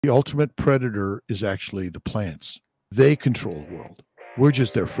The ultimate predator is actually the plants. They control the world. We're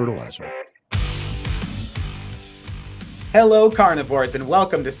just their fertilizer. Hello, carnivores, and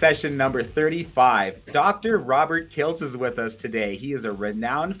welcome to session number 35. Dr. Robert Kiltz is with us today. He is a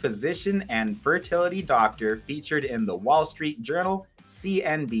renowned physician and fertility doctor featured in the Wall Street Journal,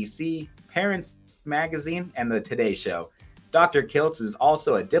 CNBC, Parents Magazine, and the Today Show. Dr. Kiltz is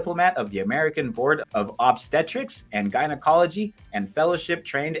also a diplomat of the American Board of Obstetrics and Gynecology and fellowship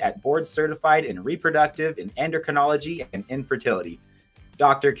trained at board certified in Reproductive, in Endocrinology, and Infertility.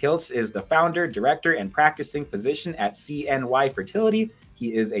 Dr. Kiltz is the founder, director, and practicing physician at CNY Fertility.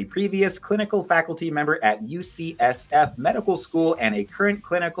 He is a previous clinical faculty member at UCSF Medical School and a current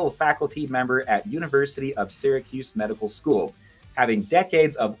clinical faculty member at University of Syracuse Medical School. Having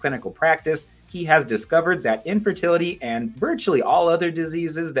decades of clinical practice, he has discovered that infertility and virtually all other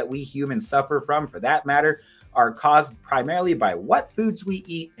diseases that we humans suffer from, for that matter, are caused primarily by what foods we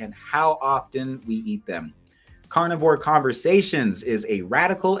eat and how often we eat them. Carnivore Conversations is a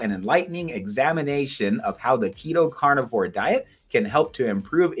radical and enlightening examination of how the keto carnivore diet can help to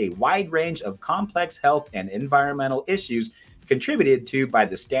improve a wide range of complex health and environmental issues contributed to by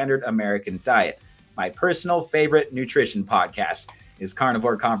the standard American diet. My personal favorite nutrition podcast is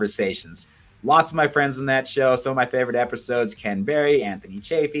Carnivore Conversations. Lots of my friends in that show. Some of my favorite episodes: Ken Berry, Anthony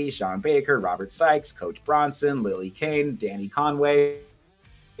Chafee, Sean Baker, Robert Sykes, Coach Bronson, Lily Kane, Danny Conway.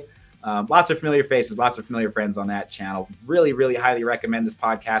 Lots of familiar faces, lots of familiar friends on that channel. Really, really highly recommend this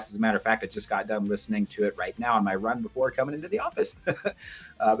podcast. As a matter of fact, I just got done listening to it right now on my run before coming into the office. It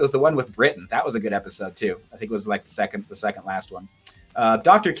was the one with Britain. That was a good episode too. I think it was like the second last one.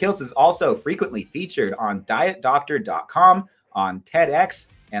 Dr. Kiltz is also frequently featured on dietdoctor.com, on TEDx,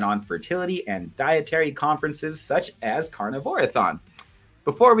 and on fertility and dietary conferences such as Carnivorathon.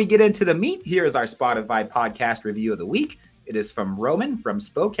 Before we get into the meat, here is our Spotify podcast review of the week. It is from Roman from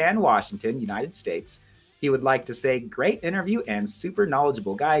Spokane, Washington, United States. He would like to say, great interview and super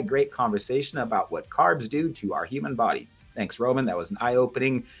knowledgeable guy. Great conversation about what carbs do to our human body. Thanks, Roman. That was an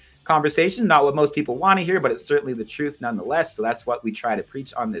eye-opening conversation. Not what most people want to hear, but it's certainly the truth nonetheless. So that's what we try to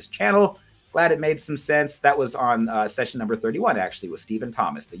preach on this channel. Glad it made some sense. That was on session number 31, actually, with Stephen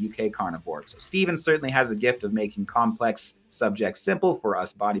Thomas, the UK carnivore. So Stephen certainly has a gift of making complex subjects simple for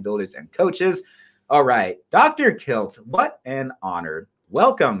us bodybuilders and coaches. All right, Dr. Kiltz, what an honor.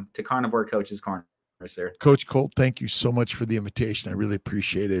 Welcome to Carnivore Coach's Corner, sir. Coach Colt, thank you so much for the invitation. I really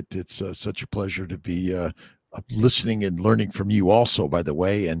appreciate it. It's such a pleasure to be listening and learning from you also, by the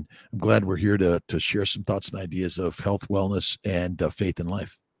way. And I'm glad we're here to share some thoughts and ideas of health, wellness, and faith in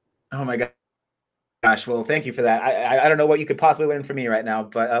life. Oh, my gosh, well, thank you for that. I don't know what you could possibly learn from me right now,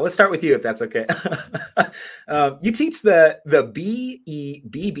 but let's start with you, if that's okay. You teach the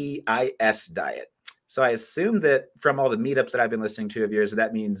BEBBIS diet. So I assume that from all the meetups that I've been listening to of yours,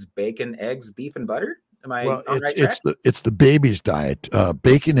 that means bacon, eggs, beef, and butter. Am I on the right track? It's the baby's diet.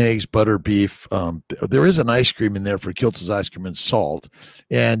 Bacon, eggs, butter, beef. There is an ice cream in there for Kiltz's ice cream and salt.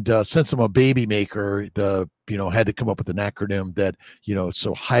 And since I'm a baby maker, had to come up with an acronym that,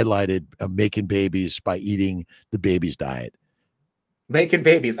 so highlighted making babies by eating the baby's diet. Making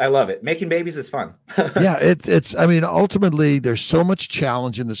babies. I love it. Making babies is fun. Yeah, it's, ultimately there's so much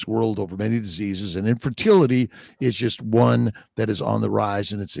challenge in this world over many diseases, and infertility is just one that is on the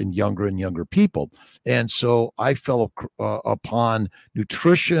rise, and it's in younger and younger people. And so I fell upon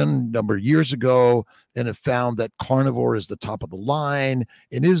nutrition a number of years ago and have found that carnivore is the top of the line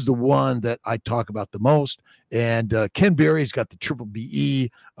and is the one that I talk about the most. And Ken Berry's got the triple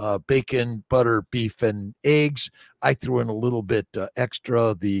BE, bacon, butter, beef, and eggs. I threw in a little bit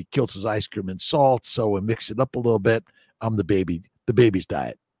extra, the Kiltz's ice cream and salt. So we mix it up a little bit. I'm the baby's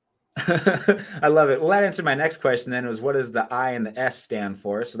diet. I love it. Well, that answered my next question then, was what does the I and the S stand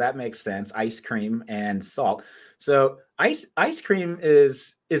for? So that makes sense. Ice cream and salt. So ice cream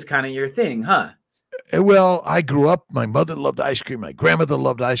is kind of your thing, huh? Well, I grew up, my mother loved ice cream, my grandmother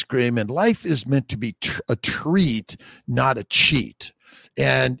loved ice cream, and life is meant to be a treat, not a cheat.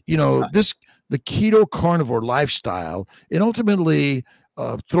 And, the keto carnivore lifestyle, and ultimately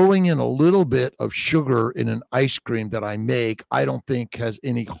throwing in a little bit of sugar in an ice cream that I make, I don't think has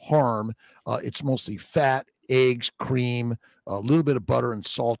any harm. It's mostly fat, eggs, cream, a little bit of butter and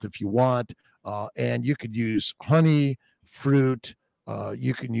salt if you want. And you could use honey, fruit,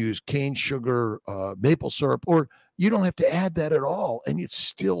 you can use cane sugar, maple syrup, or you don't have to add that at all, and it's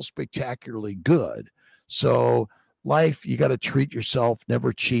still spectacularly good. So life, you got to treat yourself,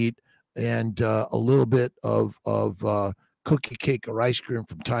 never cheat, and a little bit of cookie, cake, or ice cream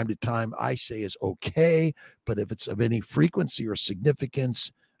from time to time, I say is okay. But if it's of any frequency or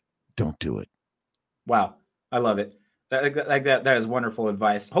significance, don't do it. Wow. I love it. That is wonderful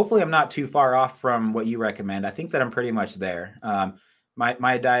advice. Hopefully, I'm not too far off from what you recommend. I think that I'm pretty much there.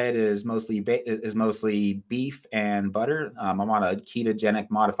 My diet is mostly beef and butter. I'm on a ketogenic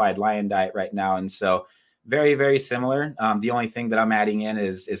modified lion diet right now, and so very, very similar. The only thing that I'm adding in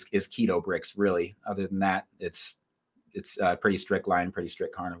is keto bricks. Really, other than that, it's pretty strict line, pretty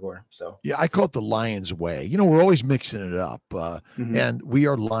strict carnivore. So yeah, I call it the lion's way. You know, we're always mixing it up, and we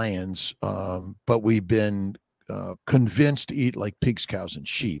are lions, but we've been convinced to eat like pigs, cows, and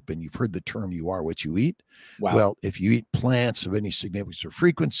sheep. And you've heard the term "you are what you eat." Wow. Well, if you eat plants of any significance or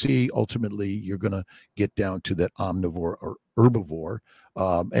frequency, ultimately you're going to get down to that omnivore or herbivore.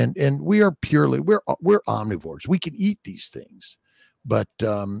 And we are we're omnivores. We can eat these things. But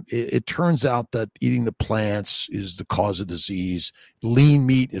it turns out that eating the plants is the cause of disease. Lean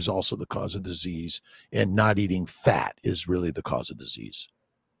meat is also the cause of disease, and not eating fat is really the cause of disease.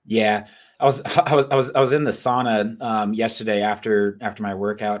 Yeah, I was in the sauna yesterday after my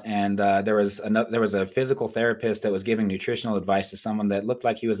workout, and there was a physical therapist that was giving nutritional advice to someone that looked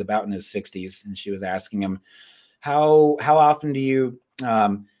like he was about in his 60s, and she was asking him, how often do you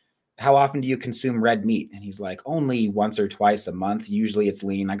consume red meat? And he's like, only once or twice a month. Usually it's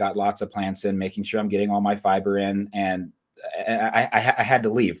lean. I got lots of plants in, making sure I'm getting all my fiber in. And I had to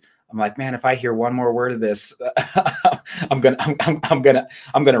leave. I'm like, man, if I hear one more word of this, I'm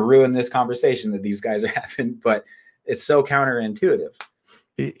gonna ruin this conversation that these guys are having. But it's so counterintuitive.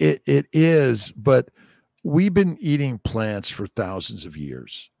 It is, but we've been eating plants for thousands of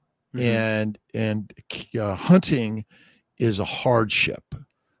years, and hunting is a hardship.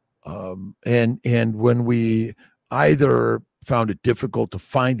 And when we either found it difficult to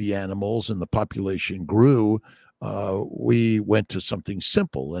find the animals and the population grew, we went to something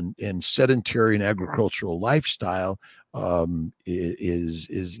simple, and sedentary and agricultural lifestyle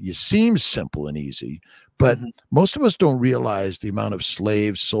seems simple and easy, but most of us don't realize the amount of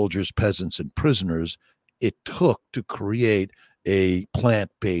slaves, soldiers, peasants, and prisoners it took to create a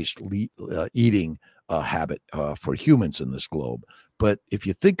plant-based eating habit for humans in this globe. But if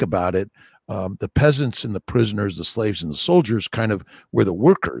you think about it, the peasants and the prisoners, the slaves and the soldiers, kind of were the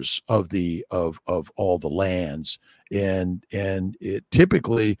workers of all the lands, and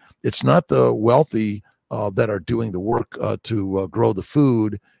typically it's not the wealthy that are doing the work to grow the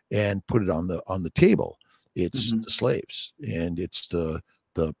food and put it on the table. It's the slaves, and it's the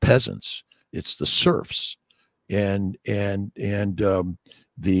peasants, it's the serfs, and the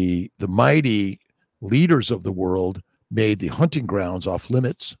mighty leaders of the world made the hunting grounds off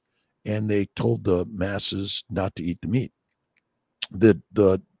limits, and they told the masses not to eat the meat. The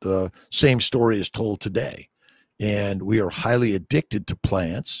same story is told today, and we are highly addicted to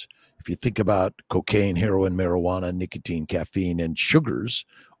plants. If you think about cocaine, heroin, marijuana, nicotine, caffeine, and sugars,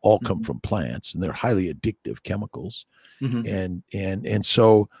 all come from plants, and they're highly addictive chemicals. And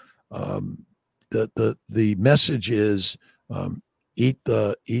so the message is eat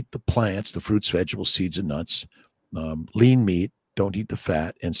the plants, the fruits, vegetables, seeds, and nuts. Lean meat, don't eat the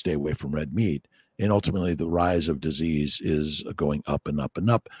fat, and stay away from red meat. And ultimately, the rise of disease is going up and up and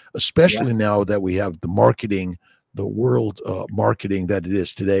up, especially now that we have the marketing, the world marketing that it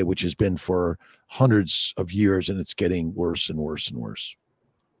is today, which has been for hundreds of years, and it's getting worse and worse and worse.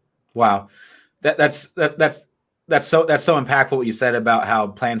 Wow, that's so impactful what you said about how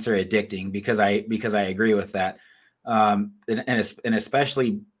plants are addicting, because I agree with that, and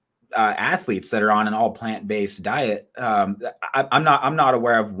especially athletes that are on an all plant-based diet. I'm not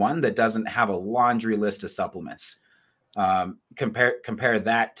aware of one that doesn't have a laundry list of supplements. Compare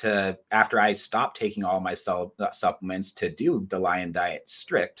that to after I stopped taking all my supplements to do the Lion diet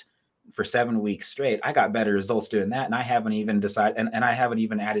strict for 7 weeks straight. I got better results doing that, and I haven't even decided, and I haven't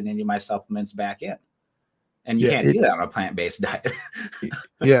even added any of my supplements back in. And you can't do that on a plant-based diet.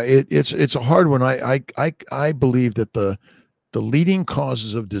 It's a hard one. I believe that the leading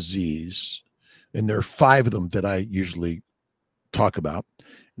causes of disease, and there are 5 of them that I usually talk about,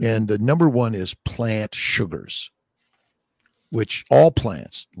 and the number one is plant sugars, which all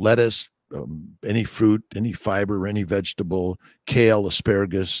plants, lettuce, any fruit, any fiber, any vegetable, kale,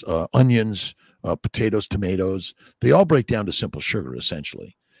 asparagus, onions, potatoes, tomatoes, they all break down to simple sugar,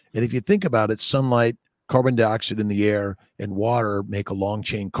 essentially. And if you think about it, sunlight, carbon dioxide in the air, and water make a long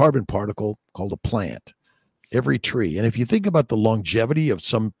chain carbon particle called a plant. Every tree. And if you think about the longevity of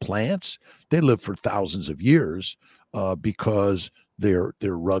some plants, they live for thousands of years because they're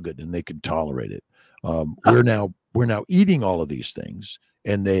rugged and they can tolerate it. We're now eating all of these things,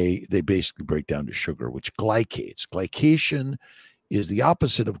 and they basically break down to sugar, which glycates. Glycation is the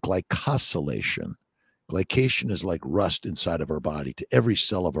opposite of glycosylation. Glycation is like rust inside of our body, to every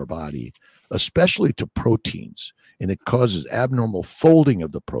cell of our body, especially to proteins. And it causes abnormal folding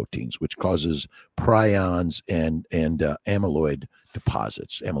of the proteins, which causes prions and amyloid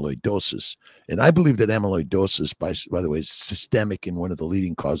deposits, amyloidosis. And I believe that amyloidosis, by the way, is systemic and one of the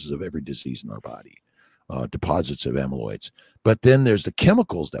leading causes of every disease in our body, deposits of amyloids. But then there's the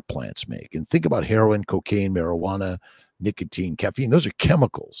chemicals that plants make. And think about heroin, cocaine, marijuana, nicotine, caffeine. Those are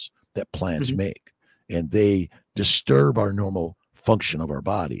chemicals that plants make, and they disturb our normal function of our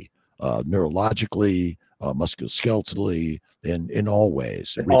body, neurologically, musculoskeletally, in all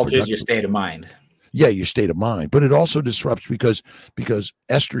ways. It alters your state of mind. Yeah, your state of mind. But it also disrupts because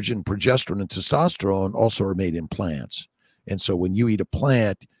estrogen, progesterone, and testosterone also are made in plants. And so when you eat a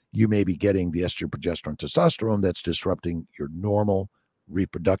plant, you may be getting the estrogen, progesterone, testosterone that's disrupting your normal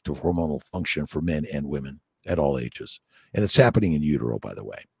reproductive hormonal function for men and women at all ages. And it's happening in utero, by the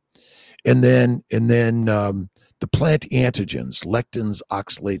way. And then the plant antigens, lectins,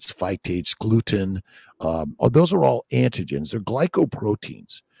 oxalates, phytates, gluten, those are all antigens. They're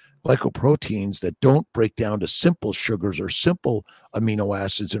glycoproteins that don't break down to simple sugars or simple amino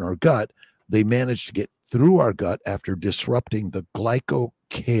acids in our gut. They manage to get through our gut after disrupting the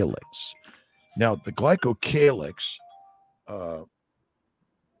glycocalyx. Now, the glycocalyx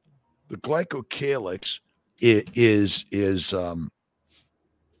is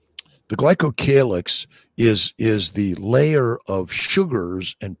the layer of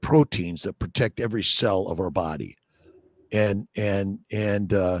sugars and proteins that protect every cell of our body, and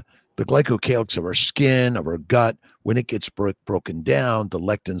the glycocalyx of our skin, of our gut. When it gets broken down, the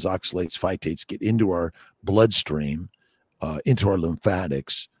lectins, oxalates, phytates get into our bloodstream, into our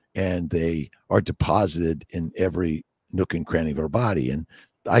lymphatics, and they are deposited in every nook and cranny of our body. And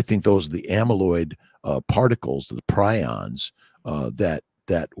I think those are the amyloid particles, the prions, that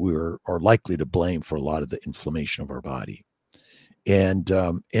are likely to blame for a lot of the inflammation of our body. And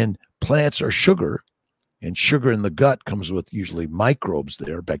plants are sugar, and sugar in the gut comes with usually microbes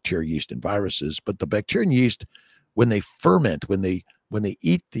there, bacteria, yeast, and viruses. But the bacteria and yeast, when they ferment, when they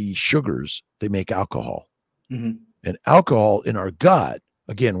eat the sugars, they make alcohol. And alcohol in our gut,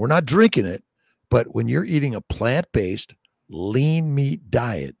 again, we're not drinking it, but when you're eating a plant-based, lean meat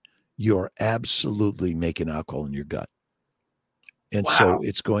diet, you're absolutely making alcohol in your gut. And so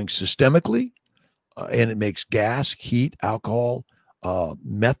it's going systemically, and it makes gas, heat, alcohol,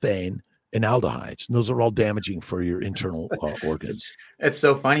 methane, and aldehydes. And those are all damaging for your internal organs. It's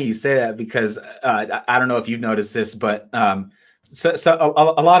so funny you say that, because I don't know if you've noticed this, but so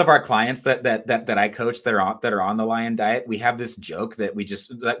a lot of our clients that I coach that are on the Lion diet, we have this joke that we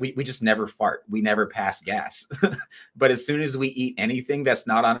just never fart. We never pass gas. But as soon as we eat anything that's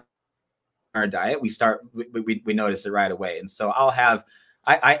not on our diet, we notice it right away. And so I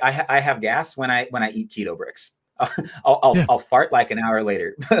have gas when I eat keto bricks. I'll fart like an hour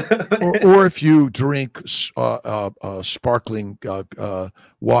later. or if you drink sparkling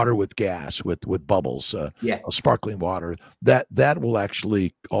water with gas, with bubbles, sparkling water, that will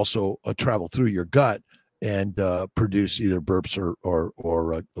actually also travel through your gut and produce either burps or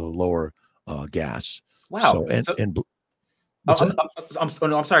lower gas. Wow. So, I'm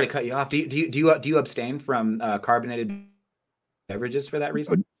sorry to cut you off. Do you abstain from carbonated beverages for that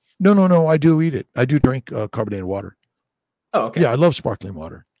reason? No. I do eat it. I do drink carbonated water. Oh, okay. Yeah, I love sparkling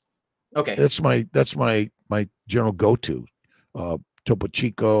water. Okay. That's my general go-to. Topo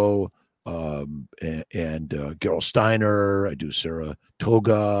Chico, and Gerolsteiner. I do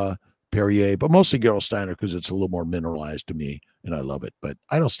Saratoga, Perrier, but mostly Gerolsteiner because it's a little more mineralized to me, and I love it. But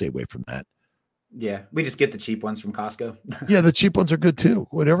I don't stay away from that. Yeah, we just get the cheap ones from Costco. Yeah, the cheap ones are good too.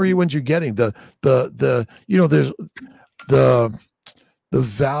 Whatever ones you're getting, there's the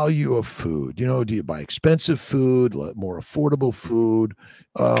value of food. Do you buy expensive food, more affordable food?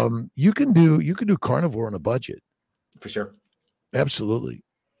 You can do carnivore on a budget. For sure. Absolutely.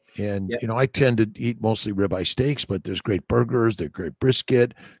 And, I tend to eat mostly ribeye steaks, but there's great burgers, there's great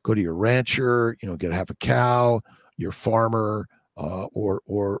brisket. Go to your rancher, get half a cow, your farmer, or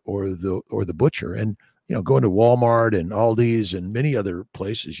the butcher, and, go into Walmart and Aldi's and many other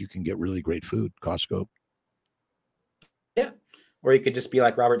places. You can get really great food, Costco. Yeah. Or you could just be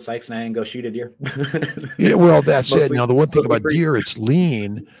like Robert Sykes and I and go shoot a deer. Yeah, well, that's it. Now, the one thing about deer, it's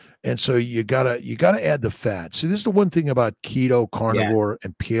lean, and so you gotta add the fat. See, this is the one thing about keto, carnivore,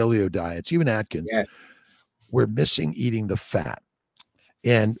 and paleo diets, even Atkins. Yes. We're missing eating the fat.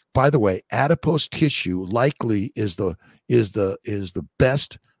 And by the way, adipose tissue likely is the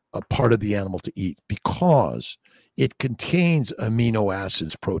best part of the animal to eat, because it contains amino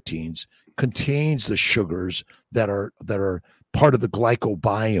acids, proteins, contains the sugars that are part of the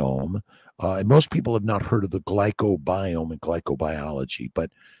glycobiome, And most people have not heard of the glycobiome and glycobiology,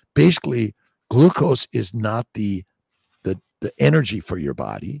 but basically glucose is not the energy for your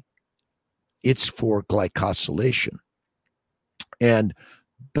body. It's for glycosylation. And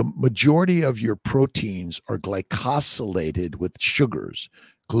the majority of your proteins are glycosylated with sugars: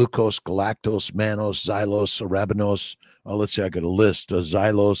 glucose, galactose, mannose, xylose, arabinose. Let's say I got a list: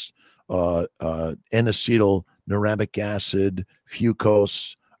 xylose, N-acetyl uramic acid,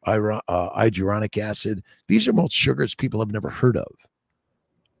 fucose, hyaluronic acid. These are most sugars people have never heard of.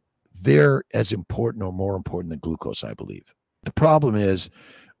 They're as important or more important than glucose, I believe. The problem is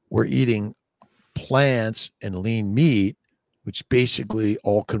we're eating plants and lean meat, which basically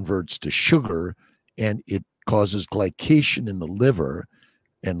all converts to sugar, and it causes glycation in the liver,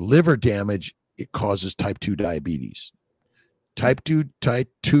 and liver damage. It causes type 2 diabetes. Type 2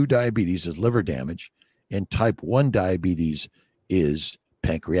 diabetes is liver damage, and type 1 diabetes is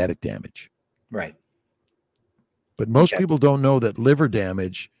pancreatic damage. Right. But most people don't know that liver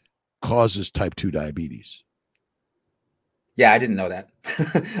damage causes type 2 diabetes. Yeah, I didn't know that.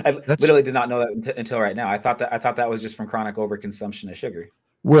 I literally did not know that until right now. I thought that was just from chronic overconsumption of sugar.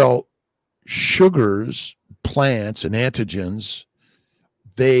 Well, sugars, plants, and antigens,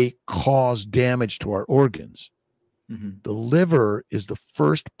 they cause damage to our organs. Mm-hmm. The liver is the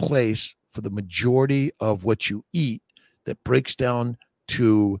first place for the majority of what you eat that breaks down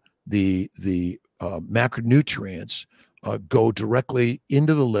to the macronutrients, go directly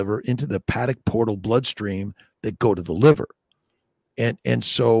into the liver, into the hepatic portal bloodstream that go to the liver. And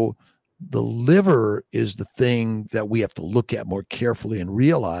so the liver is the thing that we have to look at more carefully and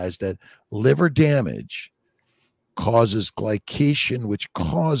realize that liver damage causes glycation, which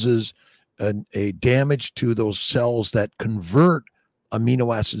causes a damage to those cells that convert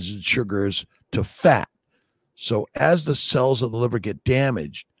amino acids and sugars to fat. So as the cells of the liver get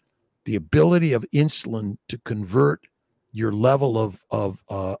damaged, the ability of insulin to convert your level of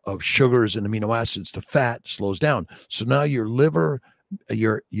sugars and amino acids to fat slows down. So now your liver,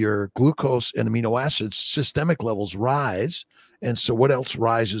 your glucose and amino acids systemic levels rise. And so what else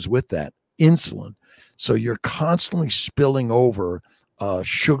rises with that? Insulin. So you're constantly spilling over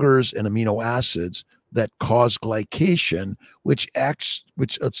sugars and amino acids that cause glycation, which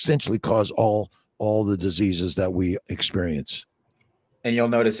essentially cause all the diseases that we experience. And you'll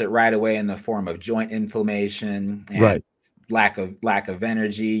notice it right away in the form of joint inflammation and right. lack of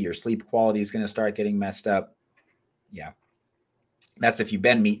energy. Your sleep quality is going to start getting messed up. Yeah. That's if you've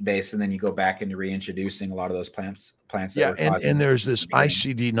been meat-based and then you go back into reintroducing a lot of those plants. Yeah, and there's this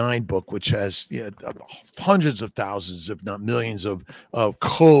ICD-9 book, which has hundreds of thousands, if not millions of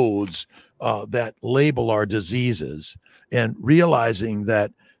codes that label our diseases, and realizing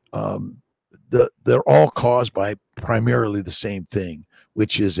that they're all caused by primarily the same thing,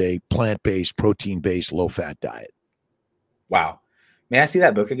 which is a plant-based, protein-based, low-fat diet. Wow. May I see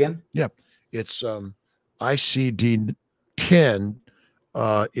that book again? Yeah. It's ICD-10.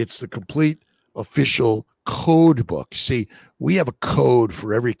 It's the complete official code book. See, we have a code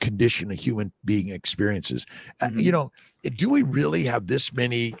for every condition a human being experiences. Mm-hmm. Do we really have this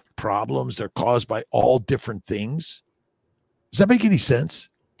many problems that are caused by all different things? Does that make any sense?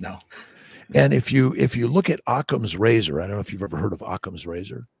 No. And if you look at Occam's razor, I don't know if you've ever heard of Occam's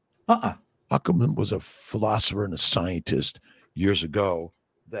razor. Occam was a philosopher and a scientist years ago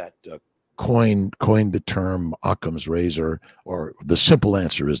that coined the term Occam's razor, or the simple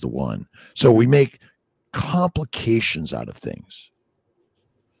answer is the one. So we make complications out of things.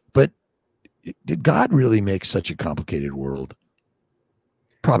 But did God really make such a complicated world?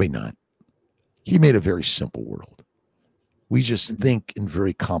 Probably not. He made a very simple world. We just think in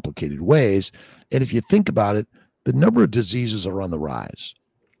very complicated ways. And if you think about it, the number of diseases are on the rise.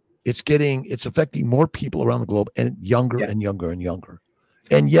 It's affecting more people around the globe, and younger and younger and younger.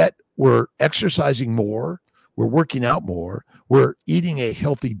 And yet we're exercising more, we're working out more, we're eating a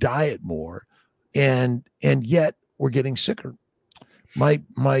healthy diet more, and yet we're getting sicker.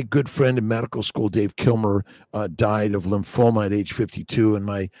 My good friend in medical school, Dave Kilmer, died of lymphoma at age 52, and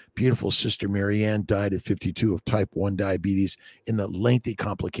my beautiful sister Marianne died at 52 of type 1 diabetes in the lengthy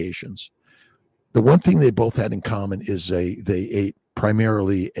complications. The one thing they both had in common is they ate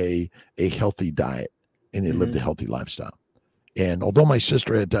primarily a healthy diet, and they lived a healthy lifestyle. And although my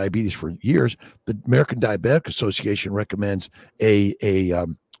sister had diabetes for years, the American Diabetic Association recommends a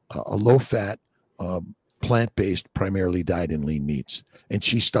low-fat, plant-based, primarily diet in lean meats. And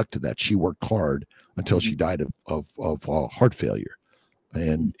she stuck to that. She worked hard until she died of heart failure.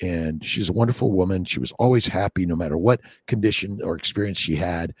 And she's a wonderful woman. She was always happy no matter what condition or experience she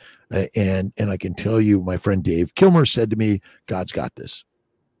had. And I can tell you, my friend Dave Kilmer said to me, God's got this.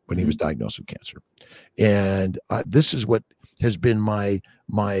 when he was diagnosed with cancer. And this is what has been my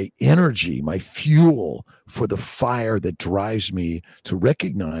energy, my fuel for the fire that drives me to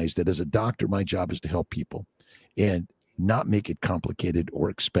recognize that as a doctor, my job is to help people and not make it complicated or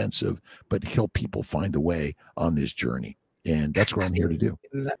expensive, but help people find the way on this journey. And that's what I'm here to do.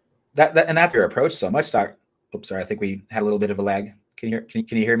 And that's your approach so much, Doc. Oops, sorry. I think we had a little bit of a lag. Can you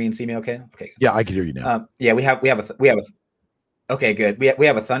hear me and see me okay? Okay. Yeah, I can hear you now. Yeah, we have a okay, good. We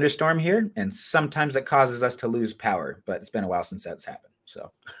have a thunderstorm here, and sometimes it causes us to lose power, but it's been a while since that's happened.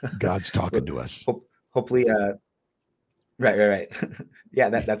 So God's talking to us. Hopefully, right. Yeah,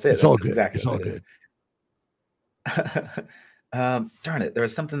 that's it. It's all good. Exactly. It's all good. Darn it. There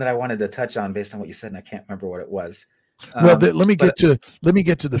was something that I wanted to touch on based on what you said, and I can't remember what it was. Well, let me get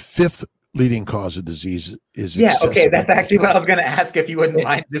to the fifth leading cause of disease is okay. That's actually what I was going to ask, if you wouldn't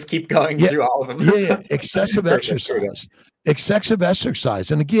mind just keep going through all of them. Yeah, excessive exercise. Excessive exercise.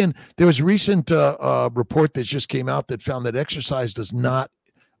 And again, there was a recent report that just came out that found that exercise does not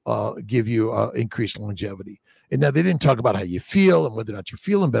give you increased longevity. And now they didn't talk about how you feel and whether or not you're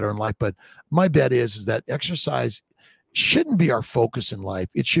feeling better in life, but my bet is that exercise shouldn't be our focus in life.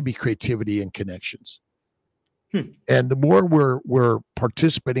 It should be creativity and connections. And the more we're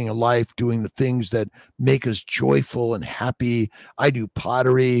participating in life, doing the things that make us joyful and happy. I do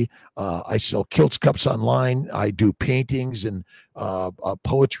pottery. I sell Kiltz cups online. I do paintings and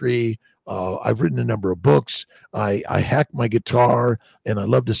poetry. I've written a number of books. I hack my guitar and I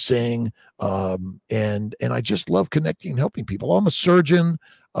love to sing. And I just love connecting and helping people. I'm a surgeon.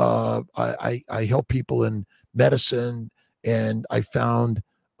 I help people in medicine, and I found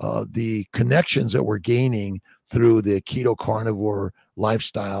the connections that we're gaining through the keto carnivore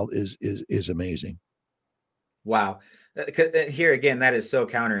lifestyle is amazing. Wow. Here again, that is so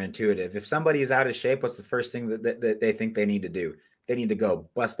counterintuitive. If somebody is out of shape, what's the first thing that they think they need to do? They need to go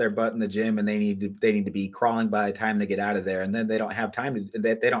bust their butt in the gym, and they need to be crawling by the time they get out of there. And then they don't have time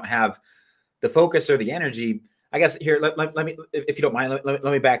they don't have the focus or the energy. I guess here, let me, if you don't mind, let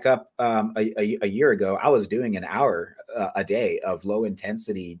me back up. A year ago, I was doing an hour a day of low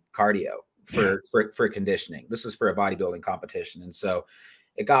intensity cardio for conditioning. This is for a bodybuilding competition. And so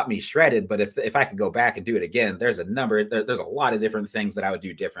it got me shredded, but if I could go back and do it again, there's a lot of different things that I would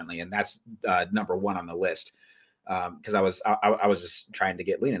do differently. And that's number one on the list. Because I was just trying to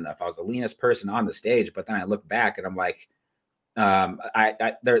get lean enough. I was the leanest person on the stage, but then I look back and I'm like,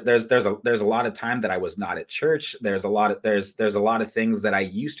 there's a lot of time that I was not at church. There's a lot of things that I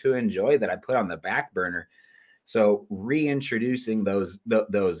used to enjoy that I put on the back burner. So reintroducing those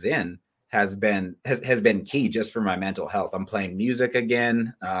in has been key just for my mental health. I'm playing music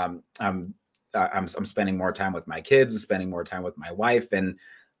again. I'm spending more time with my kids and spending more time with my wife and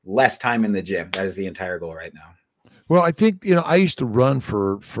less time in the gym. That is the entire goal right now. Well, I think, I used to run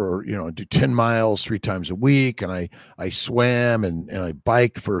for do 10 miles 3 times a week, and I swam and I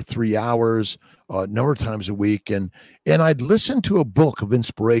biked for 3 hours a number of times a week, and I'd listen to a book of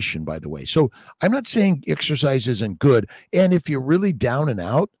inspiration, by the way. So I'm not saying exercise isn't good. And if you're really down and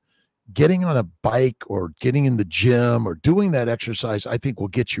out, getting on a bike or getting in the gym or doing that exercise, I think will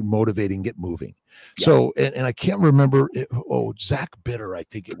get you motivating, get moving. Yes. So, and I can't remember, Zach Bitter, I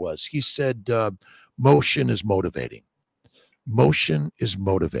think it was, he said, motion is motivating. Motion is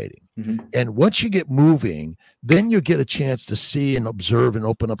motivating. Mm-hmm. And once you get moving, then you get a chance to see and observe and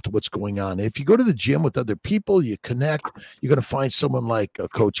open up to what's going on. And if you go to the gym with other people, you connect, you're going to find someone like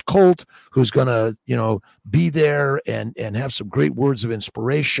Coach Kiltz, who's going to, be there and have some great words of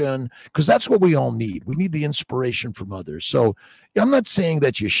inspiration, because that's what we all need. We need the inspiration from others. So I'm not saying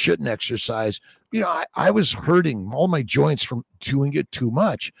that you shouldn't exercise. I was hurting all my joints from doing it too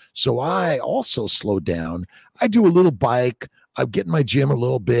much. So I also slowed down. I do a little bike. I get in my gym a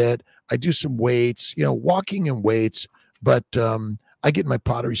little bit. I do some weights, walking and weights, but I get in my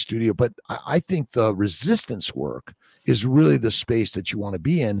pottery studio. But I think the resistance work is really the space that you want to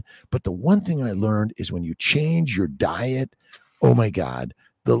be in. But the one thing I learned is when you change your diet, oh my God,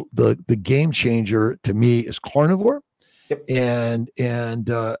 the game changer to me is carnivore. Yep. And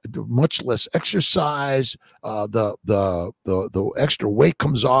much less exercise. The extra weight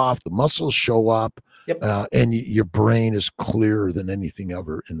comes off. The muscles show up. Yep. And your brain is clearer than anything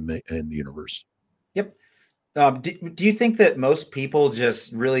ever in the universe. Yep. Do you think that most people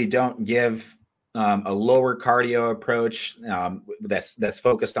just really don't give a lower cardio approach that's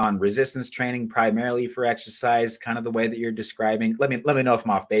focused on resistance training primarily for exercise, kind of the way that you're describing? Let me know if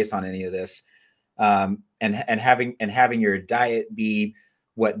I'm off base on any of this. And having your diet be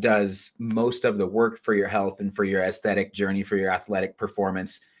what does most of the work for your health and for your aesthetic journey, for your athletic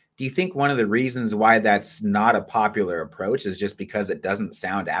performance. Do you think one of the reasons why that's not a popular approach is just because it doesn't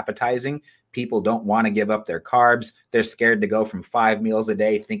sound appetizing? People don't want to give up their carbs. They're scared to go from 5 meals a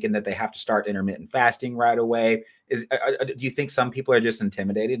day, thinking that they have to start intermittent fasting right away. Do you think some people are just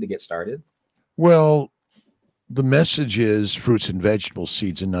intimidated to get started? Well, the message is fruits and vegetables,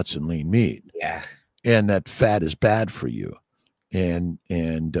 seeds and nuts and lean meat. Yeah. And that fat is bad for you. And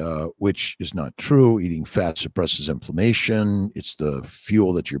which is not true. Eating fat suppresses inflammation. It's the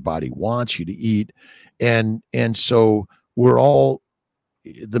fuel that your body wants you to eat. And so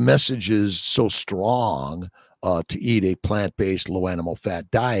the message is so strong to eat a plant-based, low animal fat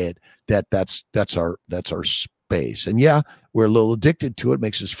diet that's our space. And yeah, we're a little addicted to it.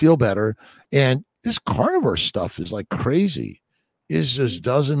 Makes us feel better. And this carnivore stuff is like crazy. It just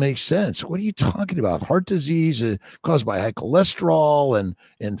doesn't make sense. What are you talking about? Heart disease caused by high cholesterol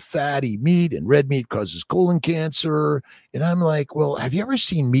and fatty meat, and red meat causes colon cancer. And I'm like, well, have you ever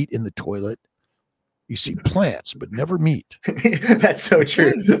seen meat in the toilet? You see plants, but never meat. That's so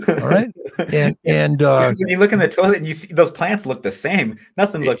true. All right. And when you look in the toilet and you see those plants look the same,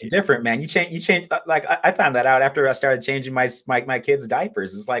 nothing looks different, man. You change. Like I found that out after I started changing my kids'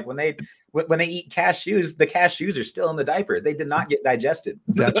 diapers. It's like when they eat cashews, the cashews are still in the diaper. They did not get digested.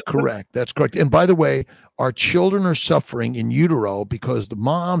 That's correct. That's correct. And by the way, our children are suffering in utero because the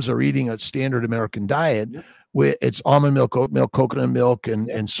moms are eating a standard American diet. With it's almond milk, oat milk, coconut milk,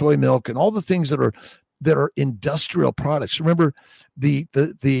 and soy milk, and all the things that are industrial products. Remember, the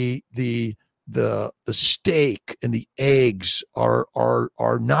steak and the eggs are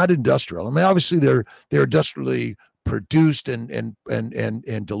not industrial. I mean, obviously they're industrially produced and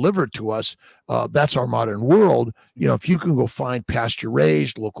delivered to us. That's our modern world. You know, if you can go find pasture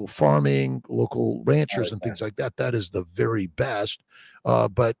raised, local farming, local ranchers and things like that, that is the very best.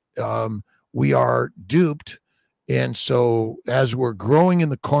 But we are duped. And so as we're growing in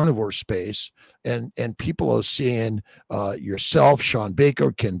the carnivore space and people are seeing yourself, Sean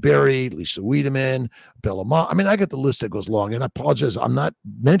Baker, Ken Berry, Lisa Wiedemann, Diplomat. I mean, I got the list that goes long, and I apologize. I'm not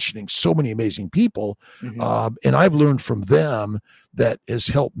mentioning so many amazing people. And I've learned from them that has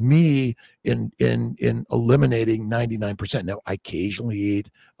helped me in eliminating 99%. Now, I occasionally eat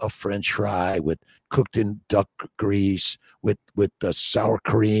a French fry cooked in duck grease with the sour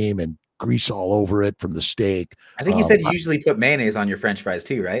cream and grease all over it from the steak. I think you said you usually put mayonnaise on your French fries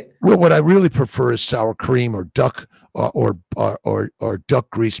too, right? Well, what I really prefer is sour cream or duck or duck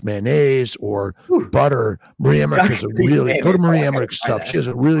grease mayonnaise or butter. Marie Emmerich is go to Marie Emmerich's stuff. She has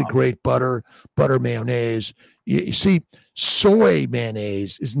a really great butter mayonnaise. You see, soy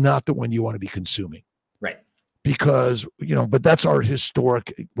mayonnaise is not the one you want to be consuming. Right. Because, but that's our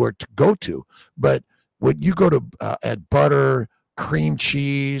historic where to go to. But when you go to add butter, cream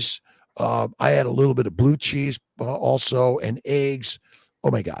cheese, I add a little bit of blue cheese also, and eggs. Oh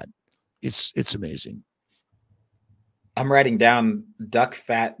my God, it's amazing. I'm writing down duck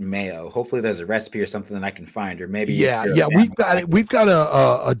fat mayo. Hopefully, there's a recipe or something that I can find, or maybe we've got it. We've got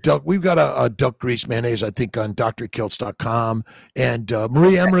a duck grease mayonnaise, I think, on drkiltz.com. And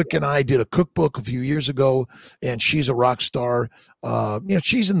Marie Emmerich and I did a cookbook a few years ago, and she's a rock star.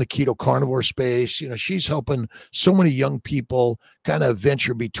 She's in the keto carnivore space. She's helping so many young people kind of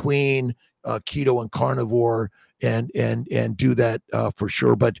venture between keto and carnivore and do that for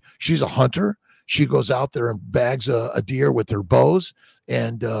sure. But she's a hunter. She goes out there and bags a deer with her bows.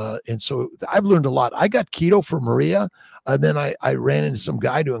 And so I've learned a lot. I got keto for Maria. And then I ran into some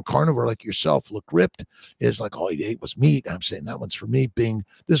guy doing carnivore like yourself, look ripped. It's like all he ate was meat. I'm saying that one's for me.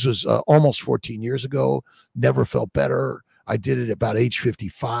 This was almost 14 years ago. Never felt better. I did it about age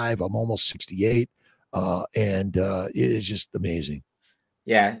 55. I'm almost 68. And it is just amazing.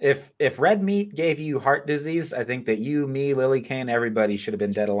 Yeah. If red meat gave you heart disease, I think that you, me, Lily Kane, everybody should have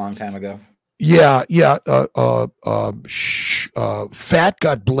been dead a long time ago. Yeah. Fat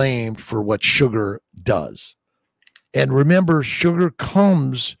got blamed for what sugar does. And remember, sugar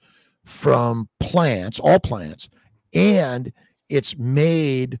comes from plants, all plants, and it's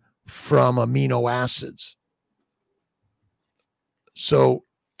made from amino acids. So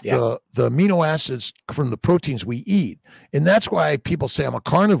the amino acids from the proteins we eat. And that's why people say I'm a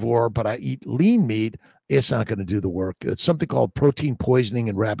carnivore, but I eat lean meat. It's not going to do the work. It's something called protein poisoning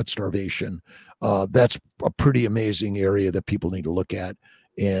and rabbit starvation. That's a pretty amazing area that people need to look at.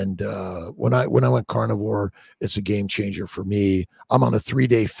 And when I went carnivore, it's a game changer for me. I'm on a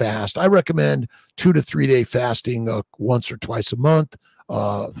 3-day fast. I recommend 2 to 3 day fasting once or twice a month,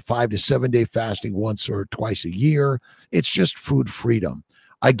 5 to 7 day fasting once or twice a year. It's just food freedom.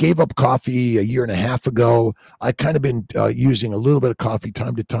 I gave up coffee a year and a half ago. I kind of been using a little bit of coffee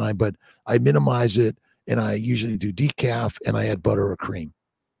time to time, but I minimize it. And I usually do decaf, and I add butter or cream.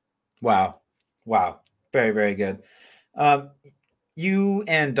 Wow. Wow. Very, very good. Um, you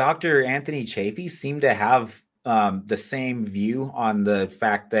and Dr. Anthony Chafee seem to have the same view on the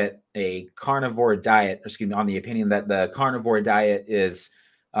fact that a carnivore diet, excuse me, on the opinion that the carnivore diet is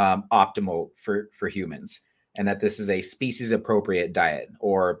optimal for humans, and that this is a species appropriate diet,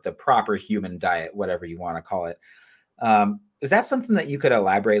 or the proper human diet, whatever you want to call it. Is that something that you could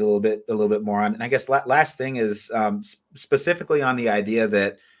elaborate a little bit more on? And I guess last thing is specifically on the idea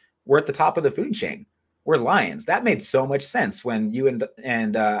that we're at the top of the food chain. We're lions. That made so much sense when you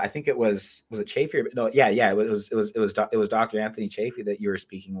and I think it was it Chafee? No, yeah, it was Dr. Anthony Chafee that you were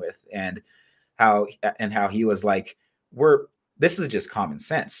speaking with, and how he was like, this is just common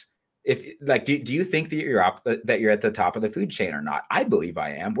sense. If like, do you think that you're at the top of the food chain or not? I believe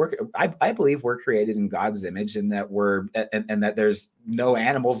I am. I believe we're created in God's image, and that and that there's no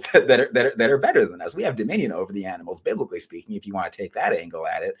animals that are better than us. We have dominion over the animals, biblically speaking, if you want to take that angle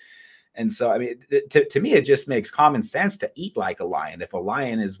at it. And so, I mean, to me, it just makes common sense to eat like a lion if a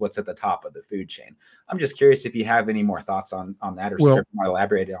lion is what's at the top of the food chain. I'm just curious if you have any more thoughts on that, or more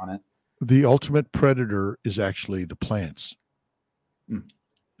elaborated on it. The ultimate predator is actually the plants.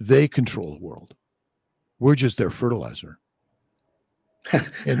 They control the world. We're just their fertilizer.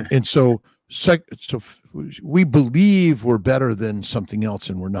 and so we believe we're better than something else,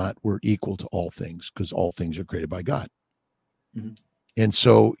 and we're not. We're equal to all things, because all things are created by God. And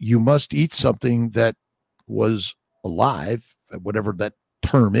so you must eat something that was alive, whatever that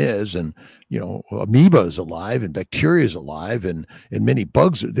term is. And, amoeba is alive, and bacteria is alive, and many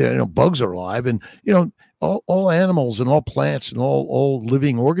bugs are, bugs are alive. And, all animals and all plants and all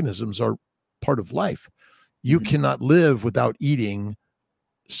living organisms are part of life. You cannot live without eating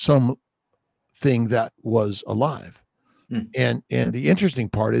something that was alive. And the interesting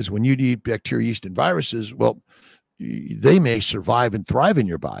part is, when you eat bacteria, yeast, and viruses, well, they may survive and thrive in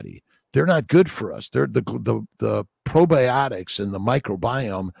your body. They're not good for us. They're the probiotics and the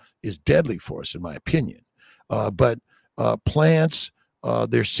microbiome is deadly for us, in my opinion. But plants,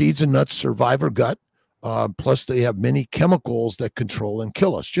 their seeds and nuts survive our gut. Plus, they have many chemicals that control and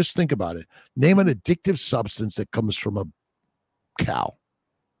kill us. Just think about it. Name an addictive substance that comes from a cow.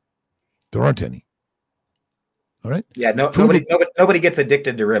 There aren't any. All right. Yeah. Nobody gets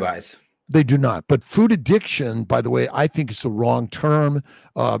addicted to ribeyes. They do not. But food addiction, by the way, I think is the wrong term.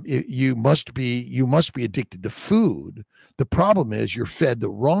 You must be addicted to food. The problem is you're fed the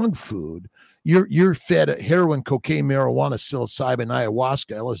wrong food. You're fed heroin, cocaine, marijuana, psilocybin,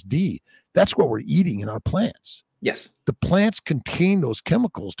 ayahuasca, LSD. That's what we're eating in our plants. Yes. The plants contain those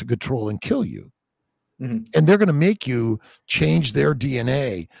chemicals to control and kill you. And they're going to make you change their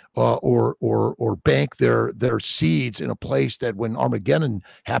DNA or bank their seeds in a place that when Armageddon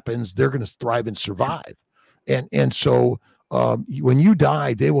happens, they're going to thrive and survive. And so when you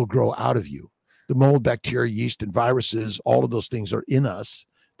die, they will grow out of you. The mold, bacteria, yeast, and viruses, all of those things are in us.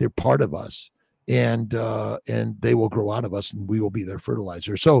 They're part of us. And they will grow out of us, and we will be their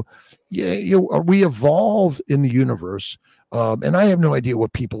fertilizer. So we evolved in the universe. And I have no idea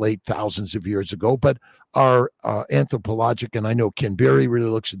what people ate thousands of years ago, but our anthropologic, and I know Ken Berry really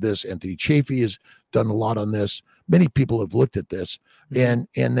looks at this. Anthony Chafee has done a lot on this. Many people have looked at this, and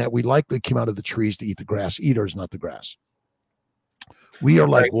that we likely came out of the trees to eat the grass eaters, not the grass. We are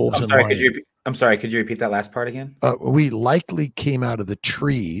like wolves and lions. I'm sorry, could you repeat that last part again? We likely came out of the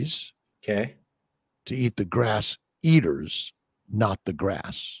trees to eat the grass eaters, not the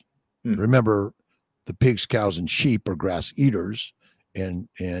grass. Remember, the pigs, cows, and sheep are grass eaters, and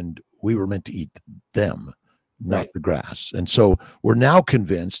we were meant to eat them, not the grass. And so we're now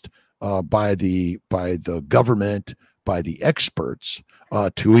convinced by the government, by the experts,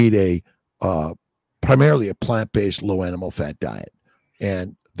 to eat primarily a plant-based, low animal fat diet,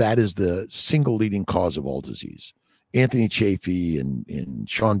 and that is the single leading cause of all disease. Anthony Chafee and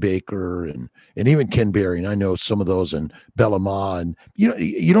Sean Baker and even Ken Berry, and I know some of those, and Diplomat, and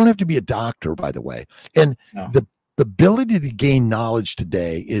you don't have to be a doctor, by the way. And the ability to gain knowledge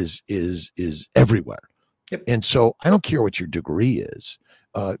today is everywhere. Yep. And so I don't care what your degree is.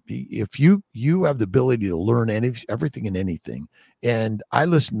 If you have the ability to learn everything and anything, and I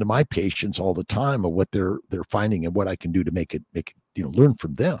listen to my patients all the time of what they're finding and what I can do to make it learn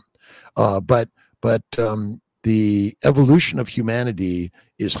from them. But the evolution of humanity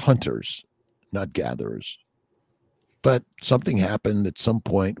is hunters, not gatherers. But something happened at some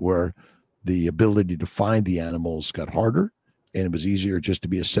point where the ability to find the animals got harder, and it was easier just to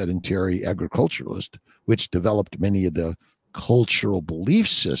be a sedentary agriculturalist, which developed many of the cultural belief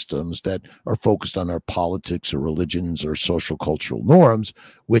systems that are focused on our politics or religions or social cultural norms,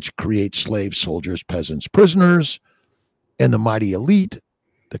 which create slaves, soldiers, peasants, prisoners, and the mighty elite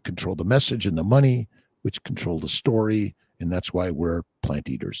that control the message and the money, which control the story. And that's why we're plant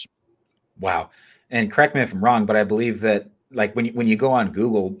eaters. Wow. And correct me if I'm wrong, but I believe that like when you go on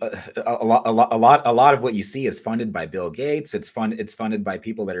Google, a lot of what you see is funded by Bill Gates. It's funded by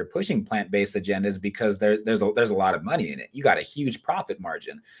people that are pushing plant-based agendas because there's a lot of money in it. You got a huge profit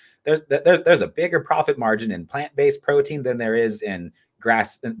margin. There's a bigger profit margin in plant-based protein than there is in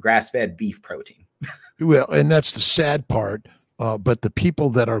grass-fed beef protein. Well, and that's the sad part. But the people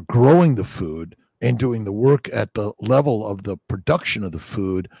that are growing the food and doing the work at the level of the production of the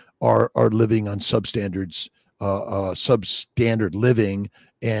food are living on substandard living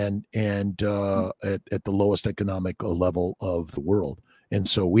and at the lowest economic level of the world. And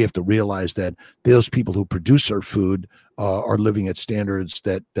so we have to realize that those people who produce our food are living at standards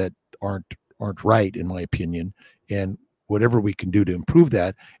that aren't right, in my opinion. And whatever we can do to improve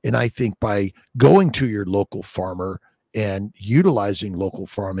that. And I think by going to your local farmer and utilizing local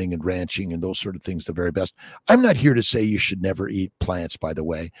farming and ranching and those sort of things the very best. I'm not here to say you should never eat plants, by the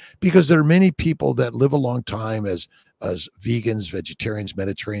way, because there are many people that live a long time as vegans, vegetarians,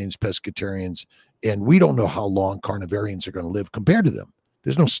 Mediterraneans, pescatarians, and we don't know how long carnivarians are going to live compared to them.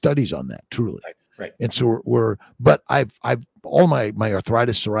 There's no studies on that, truly. Right. And so but I've all my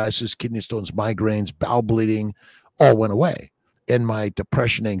arthritis, psoriasis, kidney stones, migraines, bowel bleeding, all went away. And my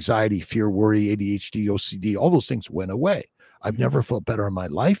depression, anxiety, fear, worry, ADHD, OCD, all those things went away. I've never felt better in my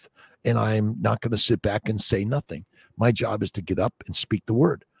life, and I'm not going to sit back and say nothing. My job is to get up and speak the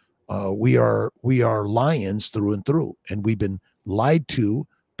word. We are lions through and through, and we've been lied to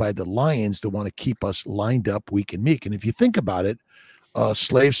by the lions that want to keep us lined up weak and meek. And if you think about it,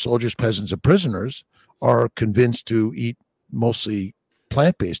 slaves, soldiers, peasants, and prisoners are convinced to eat mostly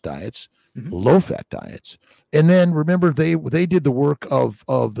plant-based diets, low-fat diets. And then remember, they did the work of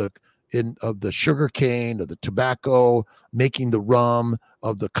the sugar cane, of the tobacco, making the rum,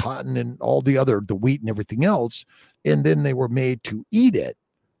 of the cotton and all the wheat and everything else. And then they were made to eat it,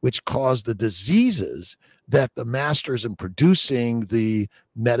 which caused the diseases that the masters in producing the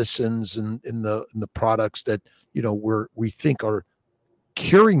medicines and in the products that, we think are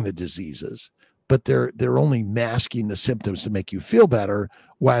curing the diseases, but they're only masking the symptoms to make you feel better,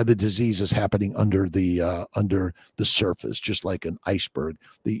 while the disease is happening under the surface, just like an iceberg.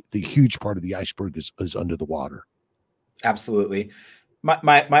 The huge part of the iceberg is under the water. Absolutely.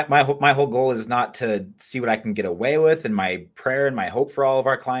 My whole goal is not to see what I can get away with, and my prayer and my hope for all of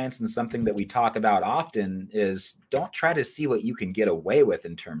our clients, and something that we talk about often, is don't try to see what you can get away with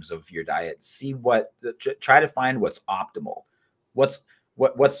in terms of your diet. Try to find what's optimal. What's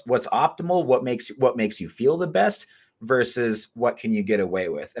optimal, what makes you feel the best, versus what can you get away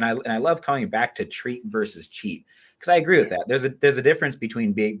with. And I love coming back to treat versus cheat, because I agree with that. There's a difference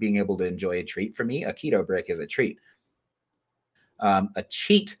between being able to enjoy a treat. For me, a keto brick is a treat. A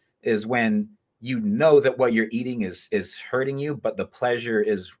cheat is when you know that what you're eating is hurting you, but the pleasure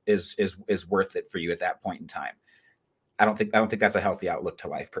is worth it for you at that point in time. I don't think that's a healthy outlook to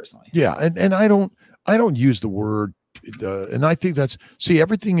life, personally. Yeah, and I don't use the word, and I think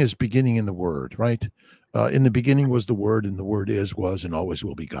everything is beginning in the word, right? In the beginning was the word, and the word was, and always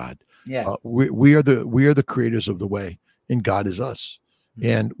will be God. Yeah, we are the creators of the way, and God is us.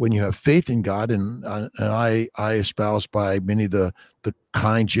 And when you have faith in God, and I espouse by many the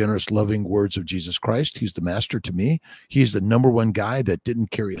kind, generous, loving words of Jesus Christ. He's the master to me. He's the number one guy that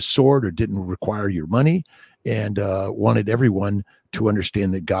didn't carry a sword or didn't require your money, and wanted everyone to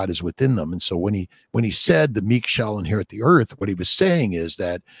understand that God is within them. And so when he said the meek shall inherit the earth, what he was saying is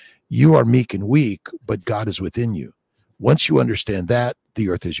that you are meek and weak, but God is within you. Once you understand that, the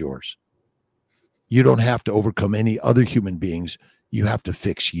earth is yours. You don't have to overcome any other human beings. You have to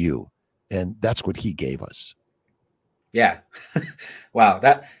fix you. And that's what he gave us. Yeah. Wow.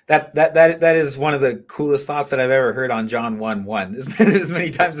 That is one of the coolest thoughts that I've ever heard on John 1:1. As many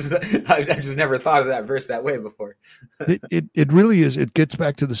times as I've just never thought of that verse that way before. It really is. It gets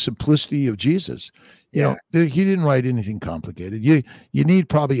back to the simplicity of Jesus. You know, he didn't write anything complicated. You need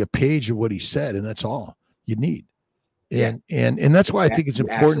probably a page of what he said, and that's all you need. And that's why I think it's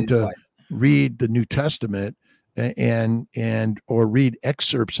important to read the New Testament or read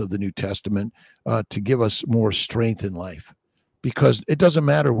excerpts of the New Testament to give us more strength in life, because it doesn't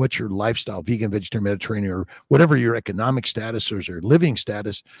matter what your lifestyle, vegan, vegetarian, Mediterranean, or whatever your economic status or your living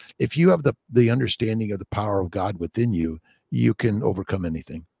status. If you have the understanding of the power of God within you, you can overcome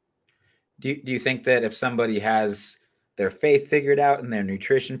anything. Do you think that if somebody has their faith figured out and their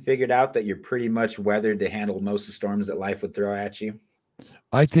nutrition figured out, that you're pretty much weathered to handle most of the storms that life would throw at you?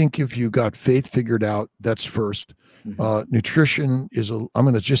 I think if you got faith figured out, that's first. Nutrition is I'm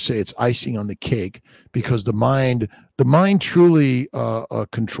going to just say it's icing on the cake, because the mind truly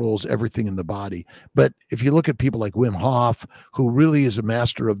controls everything in the body. But if you look at people like Wim Hof, who really is a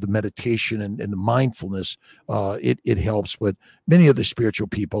master of the meditation and the mindfulness, it helps. But many other spiritual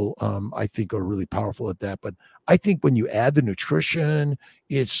people, I think, are really powerful at that. But I think when you add the nutrition,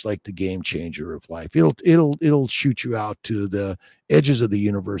 it's like the game changer of life. It'll shoot you out to the edges of the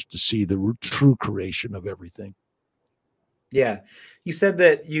universe to see the true creation of everything. Yeah. You said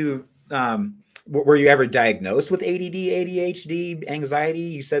that you, were you ever diagnosed with ADD, ADHD, anxiety?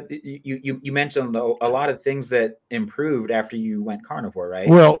 You said you mentioned a lot of things that improved after you went carnivore, right?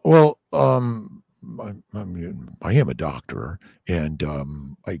 Well, I am a doctor, and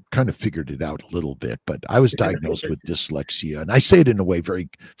I kind of figured it out a little bit, but I was diagnosed with dyslexia, and I say it in a way very,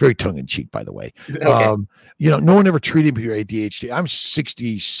 very tongue in cheek, by the way. Okay. No one ever treated me for ADHD. I'm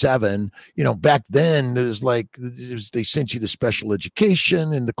 67. Back then they sent you to special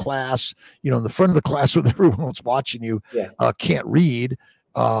education in the class, in the front of the class with everyone else watching you, can't read.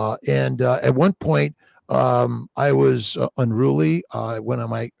 And at one point, I was unruly.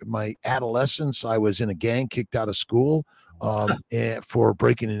 When my adolescence, I was in a gang, kicked out of school and for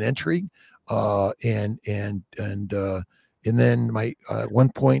breaking and entering, and then at one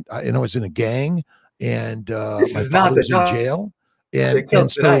point, I was in a gang, and my father was in jail.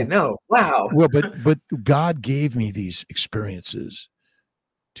 And so I know. Wow. Well, but God gave me these experiences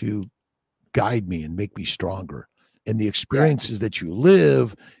to guide me and make me stronger. And the experiences that you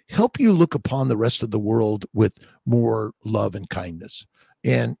live help you look upon the rest of the world with more love and kindness.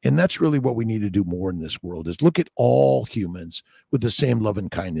 And that's really what we need to do more in this world, is look at all humans with the same love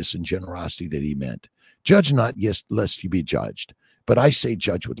and kindness and generosity that he meant. Judge not, yes, lest you be judged. But I say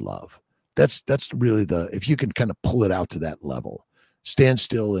judge with love. That's really if you can kind of pull it out to that level, stand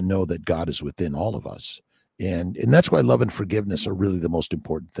still and know that God is within all of us. And that's why love and forgiveness are really the most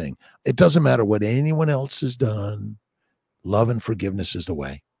important thing. It doesn't matter what anyone else has done. Love and forgiveness is the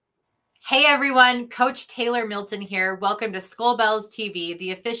way. Hey everyone, Coach Taylor Milton here. Welcome to Skull Bells TV, the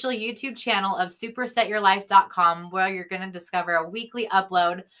official YouTube channel of supersetyourlife.com, where you're going to discover a weekly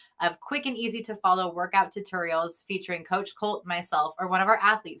upload of quick and easy to follow workout tutorials featuring Coach Colt, myself, or one of our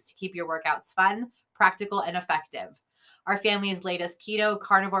athletes to keep your workouts fun, practical, and effective. Our family's latest keto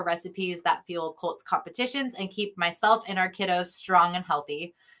carnivore recipes that fuel Colt's competitions and keep myself and our kiddos strong and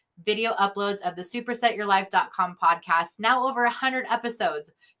healthy. Video uploads of the supersetyourlife.com podcast, now over 100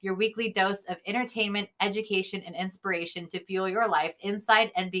 episodes, your weekly dose of entertainment, education, and inspiration to fuel your life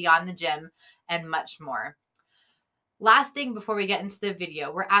inside and beyond the gym, and much more. Last thing before we get into the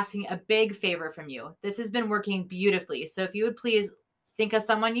video, we're asking a big favor from you. This has been working beautifully, so if you would please think of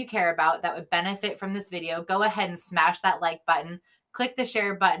someone you care about that would benefit from this video, go ahead and smash that like button, click the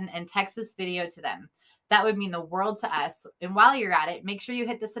share button, and text this video to them. That would mean the world to us. And while you're at it, make sure you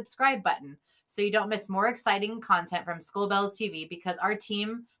hit the subscribe button so you don't miss more exciting content from Skull Bells TV, because our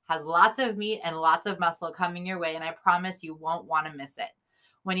team has lots of meat and lots of muscle coming your way, and I promise you won't want to miss it.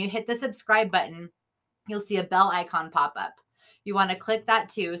 When you hit the subscribe button, you'll see a bell icon pop up. You want to click that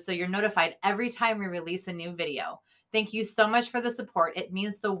too, so you're notified every time we release a new video. Thank you so much for the support. It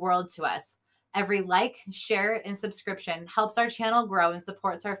means the world to us. Every like, share, and subscription helps our channel grow and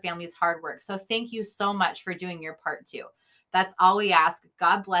supports our family's hard work. So thank you so much for doing your part too. That's all we ask.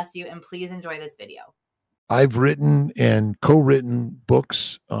 God bless you, and please enjoy this video. I've written and co-written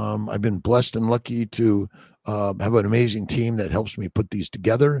books. I've been blessed and lucky to have an amazing team that helps me put these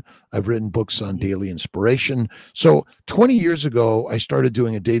together. I've written books on daily inspiration. So 20 years ago, I started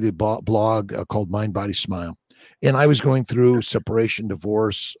doing a daily blog called Mind, Body, Smile. And I was going through separation,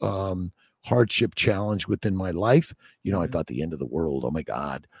 divorce, hardship, challenge within my life. I thought the end of the world. Oh my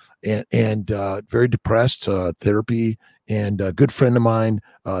God. And very depressed, therapy, and a good friend of mine,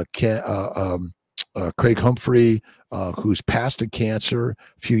 Craig Humphrey, who's passed of cancer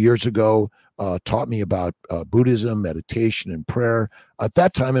a few years ago, taught me about Buddhism, meditation, and prayer. At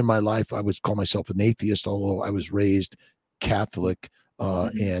that time in my life, I would call myself an atheist, although I was raised Catholic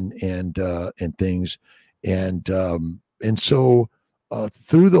and things. And so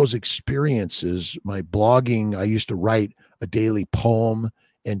through those experiences, my blogging, I used to write a daily poem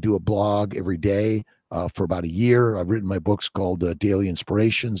and do a blog every day for about a year. I've written my books called Daily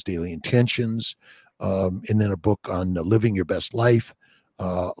Inspirations, Daily Intentions, and then a book on living your best life.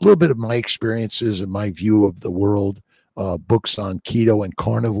 A little bit of my experiences and my view of the world, books on keto and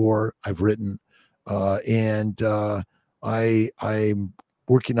carnivore I've written. And I'm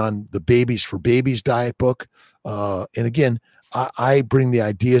working on the Babies for Babies diet book. And again, I bring the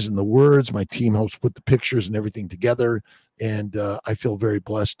ideas and the words. My team helps put the pictures and everything together. And I feel very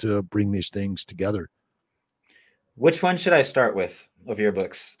blessed to bring these things together. Which one should I start with of your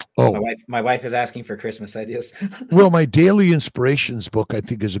books? Oh, my wife is asking for Christmas ideas. well, my Daily Inspirations book, I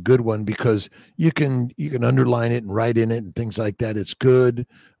think, is a good one because you can underline it and write in it and things like that. It's good.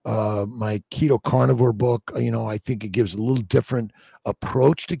 My Keto Carnivore book, I think it gives a little different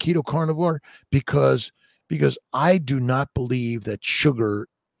approach to keto carnivore because I do not believe that sugar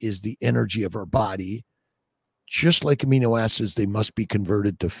is the energy of our body. Just like amino acids, they must be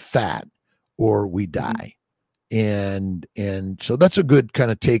converted to fat or we die. And so that's a good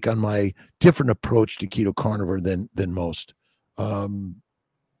kind of take on my different approach to keto carnivore than most. And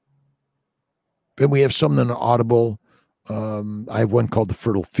we have some that are Audible. I have one called The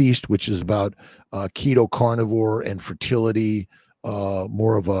Fertile Feast, which is about keto carnivore and fertility,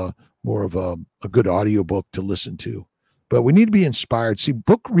 more of a good audiobook to listen to. But we need to be inspired. See,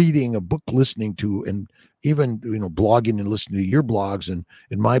 book reading, a book listening to, and even blogging and listening to your blogs and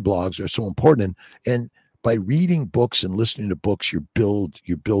my blogs are so important. And by reading books and listening to books, you build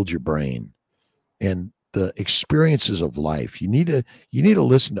your brain and the experiences of life. You need to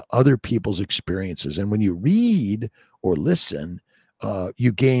listen to other people's experiences. And when you read or listen,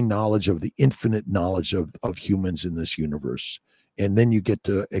 you gain knowledge of the infinite knowledge of humans in this universe. And then you get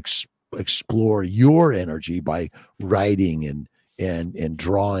to explore your energy by writing and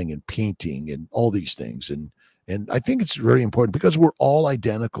drawing and painting and all these things. And I think it's very important because we're all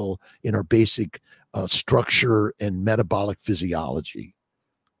identical in our basic structure and metabolic physiology.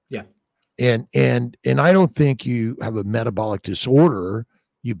 Yeah. And I don't think you have a metabolic disorder.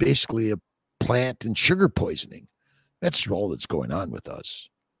 You basically have plant and sugar poisoning. That's all that's going on with us.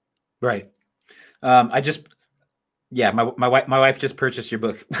 Right. My wife just purchased your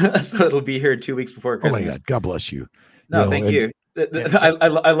book, so it'll be here 2 weeks before Christmas. Oh my God, God bless you. No, thank you.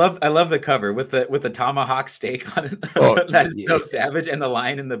 I love the cover with the tomahawk steak on it. That is so savage, and the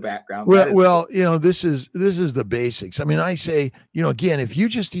lion in the background. Well, this is the basics. I mean, I say, again, if you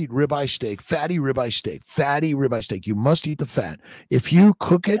just eat ribeye steak, fatty ribeye steak, you must eat the fat. If you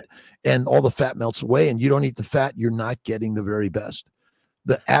cook it and all the fat melts away and you don't eat the fat, you're not getting the very best.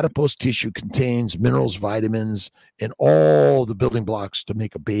 The adipose tissue contains minerals, vitamins, and all the building blocks to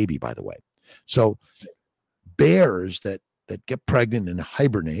make a baby, by the way. So bears that get pregnant and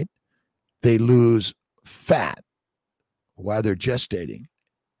hibernate, they lose fat while they're gestating,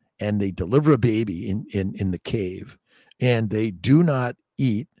 and they deliver a baby in the cave, and they do not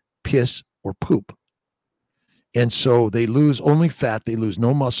eat piss or poop. And so they lose only fat, they lose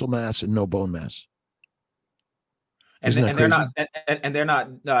no muscle mass and no bone mass. And they're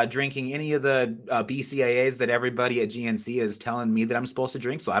not drinking any of the BCAAs that everybody at GNC is telling me that I'm supposed to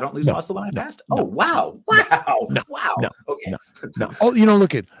drink, so I don't lose muscle when I fast. Oh, wow. Okay. No. Oh,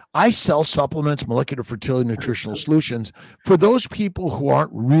 look I sell supplements, molecular fertility, nutritional solutions for those people who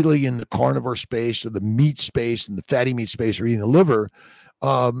aren't really in the carnivore space or the meat space and the fatty meat space or eating the liver.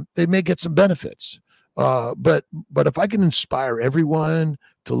 They may get some benefits. But if I can inspire everyone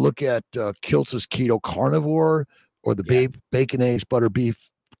to look at Kiltz's Keto Carnivore, or the bacon, eggs, butter,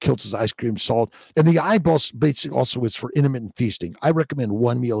 beef, Kiltz's ice cream, salt. And the eyeballs basically also is for intermittent feasting. I recommend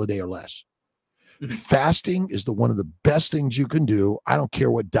 1 meal a day or less. Fasting is one of the best things you can do. I don't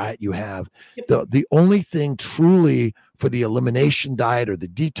care what diet you have. The only thing truly for the elimination diet or the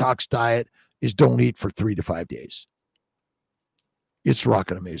detox diet is don't eat for 3 to 5 days. It's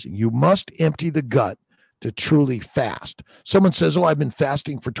rocking amazing. You must empty the gut to truly fast. Someone says, oh, I've been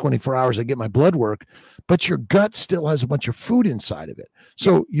fasting for 24 hours. I get my blood work, but your gut still has a bunch of food inside of it.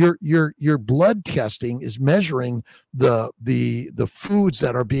 So your blood testing is measuring the foods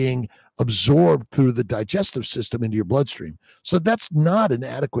that are being absorbed through the digestive system into your bloodstream. So that's not an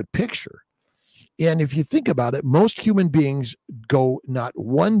adequate picture. And if you think about it, most human beings go not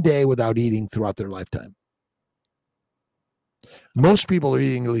one day without eating throughout their lifetime. Most people are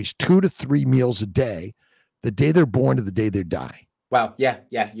eating at least 2 to 3 meals a day, the day they're born to the day they die. Wow. Yeah,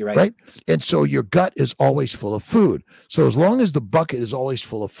 you're right. Right. And so your gut is always full of food. So as long as the bucket is always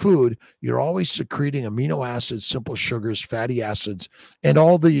full of food, you're always secreting amino acids, simple sugars, fatty acids, and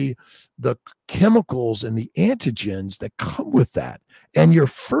all the chemicals and the antigens that come with that. And you're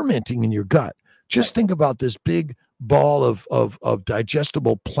fermenting in your gut. Just think about this big ball of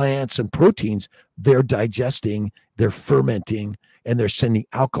digestible plants and proteins. They're digesting, they're fermenting, and they're sending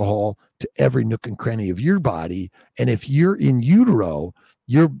alcohol to every nook and cranny of your body. And if you're in utero,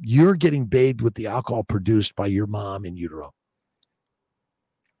 you're getting bathed with the alcohol produced by your mom in utero.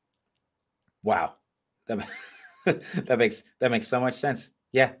 Wow. That makes so much sense.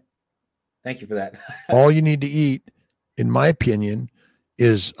 Yeah. Thank you for that. All you need to eat, in my opinion,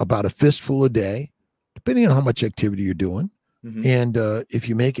 is about a fistful a day, depending on how much activity you're doing. And if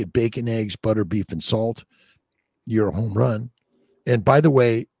you make it bacon, eggs, butter, beef, and salt, you're a home run. And by the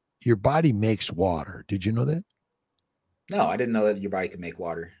way, your body makes water. Did you know that? No, I didn't know that your body could make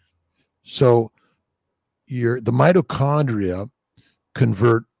water. So the mitochondria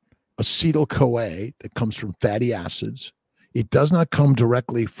convert acetyl-CoA that comes from fatty acids. It does not come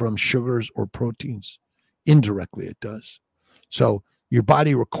directly from sugars or proteins. Indirectly, it does. So your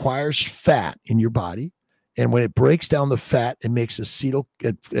body requires fat in your body. And when it breaks down the fat, it makes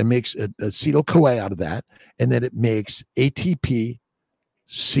acetyl-CoA out of that. And then it makes ATP,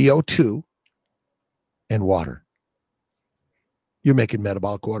 CO2, and water. You're making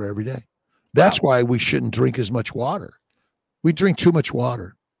metabolic water every day. That's why we shouldn't drink as much water. We drink too much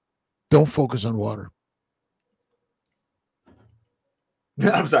water. Don't focus on water.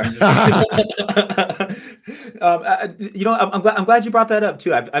 I'm sorry. I'm glad you brought that up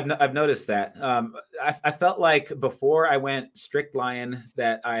too. I've noticed that. I felt like before I went strict lion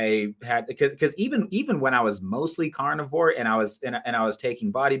that I had, because even when I was mostly carnivore and I was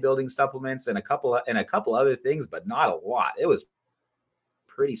taking bodybuilding supplements and a couple other things, but not a lot. It was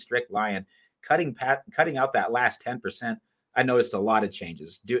pretty strict lion. Cutting out that last 10%, I noticed a lot of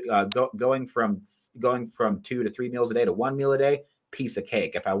changes. Going from 2 to 3 meals a day to 1 meal a day, piece of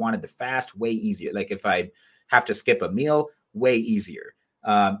cake. If I wanted to fast, way easier. Like if I have to skip a meal, way easier.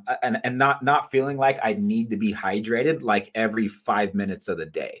 And not feeling like I need to be hydrated like every 5 minutes of the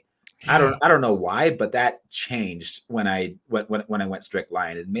day. I don't know why, but that changed when I went strict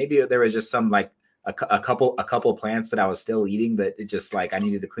lion. And maybe there was just some like a couple plants that I was still eating that it just like I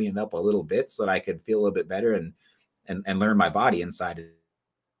needed to clean it up a little bit so that I could feel a little bit better and learn my body inside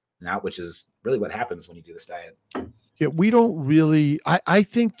and out, which is really what happens when you do this diet. Yeah, we don't really. I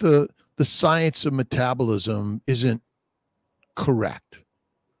think the science of metabolism isn't correct.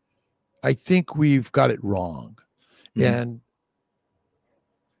 I think we've got it wrong, and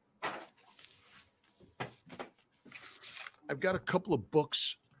I've got a couple of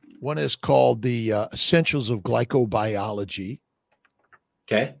books. One is called The Essentials of Glycobiology.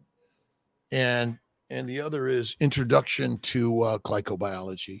 Okay. And the other is Introduction to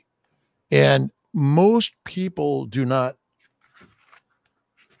Glycobiology. And most people do not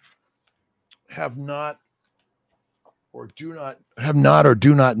know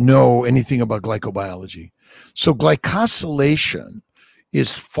anything about glycobiology. So glycosylation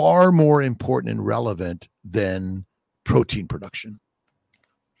is far more important and relevant than protein production,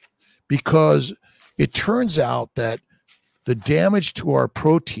 because it turns out that the damage to our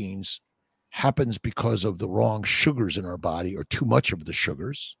proteins happens because of the wrong sugars in our body or too much of the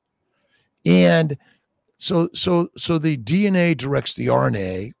sugars. And so the DNA directs the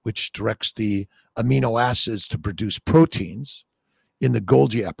RNA, which directs the amino acids to produce proteins in the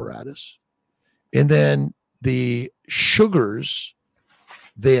Golgi apparatus. And then the sugars,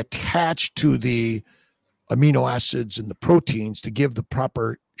 they attach to the amino acids and the proteins to give the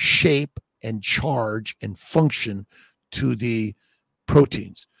proper shape and charge and function to the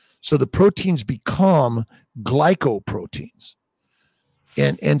proteins. So the proteins become glycoproteins.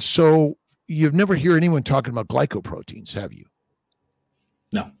 And so you've never heard anyone talking about glycoproteins, have you?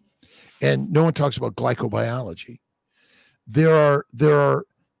 No. And no one talks about glycobiology. There are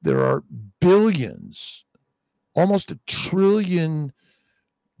billions, almost 1 trillion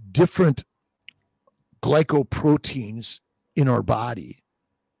different glycoproteins in our body.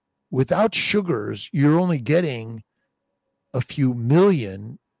 Without sugars, you're only getting a few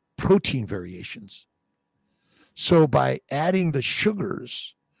million protein variations. So by adding the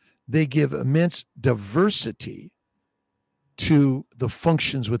sugars, they give immense diversity to the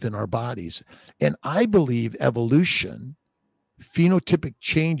functions within our bodies. And I believe evolution, phenotypic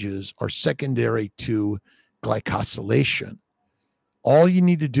changes are secondary to glycosylation. All you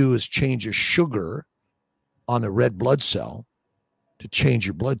need to do is change a sugar on a red blood cell to change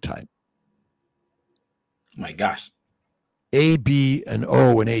your blood type. Oh my gosh. A, B, and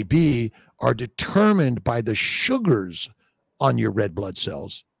O and AB are determined by the sugars on your red blood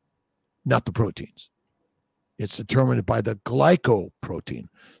cells, not the proteins. It's determined by the glycoprotein.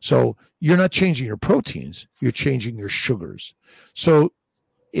 So you're not changing your proteins, you're changing your sugars. So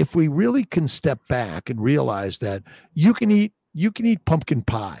if we really can step back and realize that you can eat pumpkin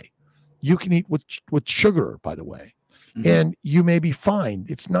pie, you can eat with sugar, by the way, and you may be fine.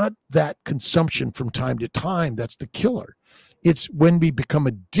 It's not that consumption from time to time that's the killer. It's when we become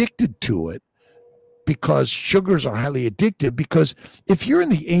addicted to it, because sugars are highly addictive. Because if you're in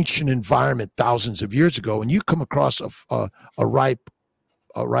the ancient environment thousands of years ago and you come across a ripe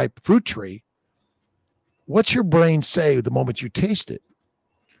fruit tree, what's your brain say the moment you taste it?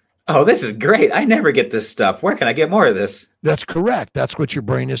 Oh, this is great. I never get this stuff. Where can I get more of this? That's correct. That's what your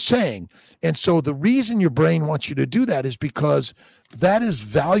brain is saying. And so the reason your brain wants you to do that is because that is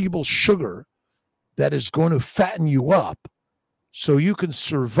valuable sugar that is going to fatten you up so you can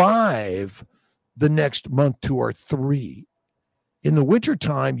survive the next month, 2 or 3. In the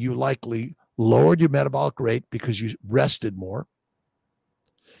wintertime, you likely lowered your metabolic rate because you rested more.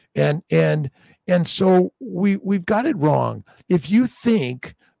 And so we've got it wrong. If you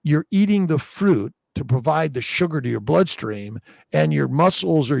think you're eating the fruit to provide the sugar to your bloodstream and your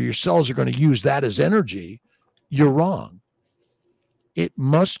muscles or your cells are going to use that as energy, you're wrong. It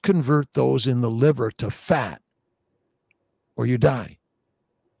must convert those in the liver to fat or you die.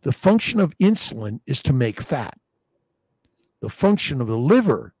 The function of insulin is to make fat. The function of the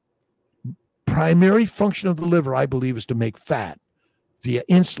liver, primary function of the liver, I believe, is to make fat via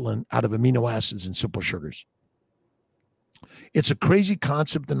insulin out of amino acids and simple sugars. It's a crazy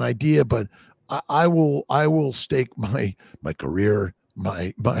concept and idea, but I will stake my career,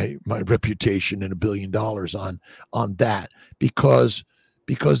 my reputation, and $1 billion on that because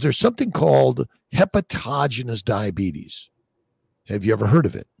there's something called hepatogenous diabetes. Have you ever heard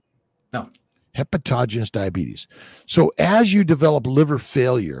of it? No. Hepatogenous diabetes. So as you develop liver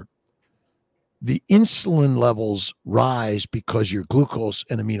failure, the insulin levels rise because your glucose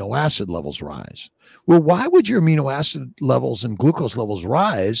and amino acid levels rise. Well, why would your amino acid levels and glucose levels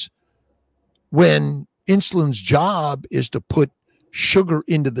rise when insulin's job is to put sugar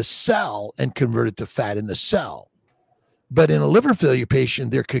into the cell and convert it to fat in the cell? But in a liver failure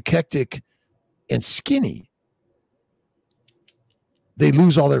patient, they're cachectic and skinny. They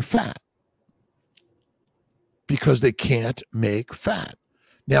lose all their fat because they can't make fat.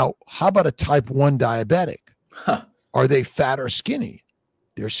 Now, how about a type 1 diabetic? Huh. Are they fat or skinny?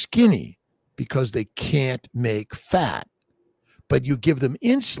 They're skinny because they can't make fat. But you give them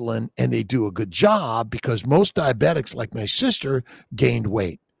insulin and they do a good job because most diabetics, like my sister, gained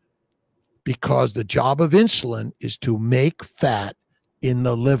weight because the job of insulin is to make fat in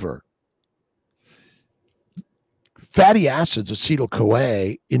the liver. Fatty acids,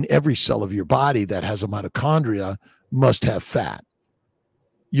 acetyl-CoA, in every cell of your body that has a mitochondria must have fat.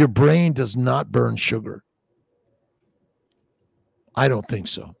 Your brain does not burn sugar. I don't think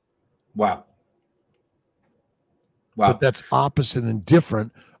so. Wow. But that's opposite and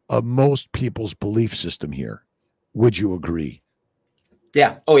different of most people's belief system here. Would you agree?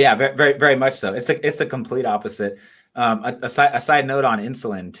 Yeah. Oh, yeah. Very, very, very much so. It's a complete opposite. A side note on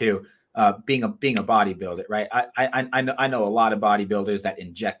insulin too. Being a bodybuilder, right? I know a lot of bodybuilders that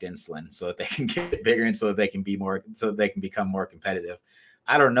inject insulin so that they can get bigger and so that they can become more competitive.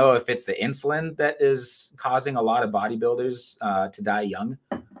 I don't know if it's the insulin that is causing a lot of bodybuilders to die young,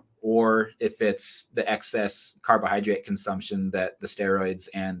 or if it's the excess carbohydrate consumption that the steroids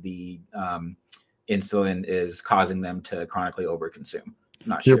and the insulin is causing them to chronically overconsume. I'm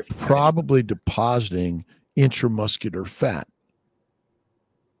not sure. They're probably depositing intramuscular fat.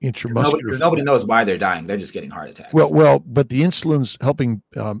 Nobody knows why they're dying. They're just getting heart attacks. Well, but the insulin's helping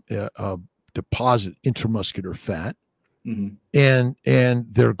deposit intramuscular fat, and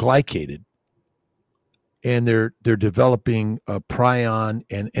they're glycated, and they're developing prion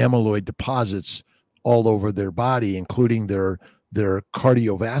and amyloid deposits all over their body, including their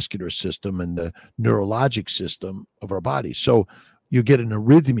cardiovascular system and the neurologic system of our body. So you get an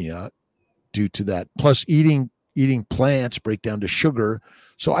arrhythmia due to that. Plus, eating plants break down to sugar.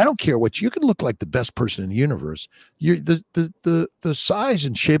 So I don't care what you can look like the best person in the universe. The size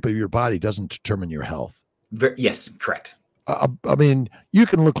and shape of your body doesn't determine your health. Yes, correct. I mean, you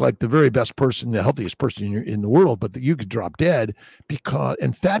can look like the very best person, the healthiest person in the world, but you could drop dead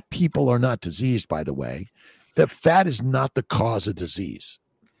and fat people are not diseased, by the way. That fat is not the cause of disease.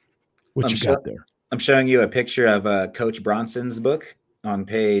 What you got there? I'm showing you a picture of Coach Bronson's book on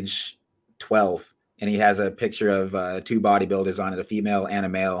page 12. And he has a picture of 2 bodybuilders on it, a female and a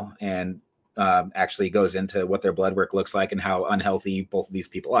male, and actually goes into what their blood work looks like and how unhealthy both of these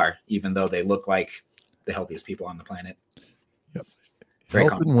people are, even though they look like the healthiest people on the planet. Yep.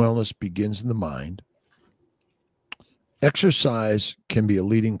 Health and wellness begins in the mind. Exercise can be a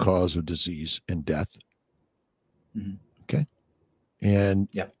leading cause of disease and death. Okay. And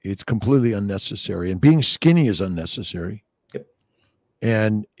it's completely unnecessary. And being skinny is unnecessary.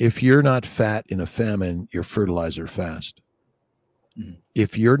 And if you're not fat in a famine, you're fertilizer fast.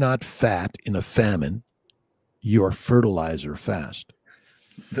 If you're not fat in a famine, you're fertilizer fast.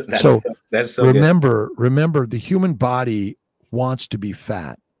 That's so remember, the human body wants to be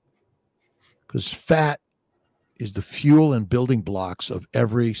fat because fat is the fuel and building blocks of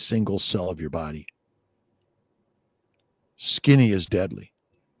every single cell of your body. Skinny is deadly.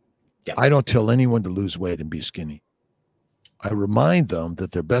 Yeah. I don't tell anyone to lose weight and be skinny. I remind them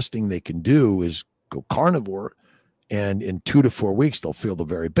that the best thing they can do is go carnivore, and in 2 to 4 weeks, they'll feel the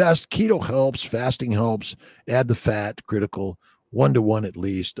very best. Keto helps, fasting helps, add the fat, critical, 1-to-1 at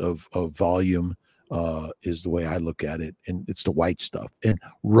least of volume is the way I look at it. And it's the white stuff. And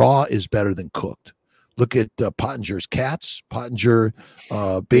raw is better than cooked. Look at Pottinger's cats. Pottinger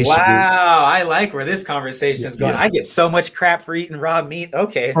basically. Wow, I like where this conversation is going. Yeah. I get so much crap for eating raw meat.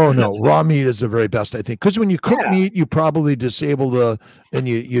 Okay. Oh no, raw meat is the very best, I think, because when you cook meat, you probably disable and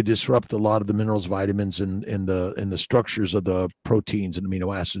you disrupt a lot of the minerals, vitamins, and the structures of the proteins and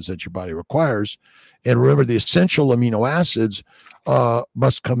amino acids that your body requires. And remember, the essential amino acids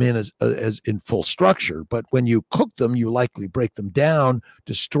must come in as in full structure. But when you cook them, you likely break them down,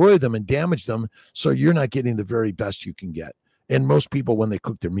 destroy them, and damage them. So you're not getting the very best you can get. And most people, when they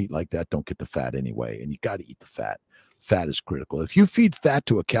cook their meat like that, don't get the fat anyway. And you got to eat the fat. Fat is critical. If you feed fat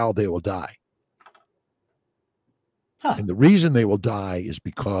to a cow, they will die. Huh. And the reason they will die is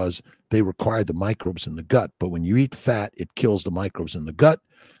because they require the microbes in the gut. But when you eat fat, it kills the microbes in the gut,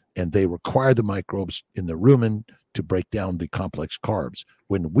 and they require the microbes in the rumen to break down the complex carbs.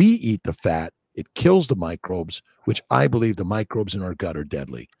 When we eat the fat, it kills the microbes, which I believe the microbes in our gut are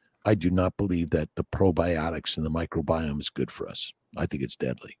deadly. I do not believe that the probiotics and the microbiome is good for us. I think it's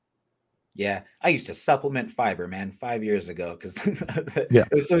deadly. Yeah, I used to supplement fiber, man, 5 years ago because Yeah.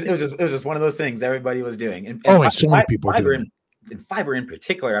 it was just one of those things everybody was doing. And and so many people are fiber doing and fiber in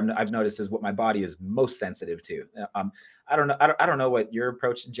particular, I've noticed is what my body is most sensitive to. I don't know what your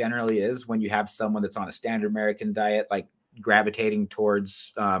approach generally is when you have someone that's on a standard American diet, like gravitating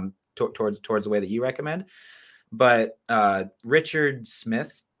towards towards the way that you recommend. But Richard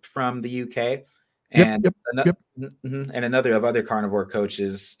Smith from the UK. And and another of other carnivore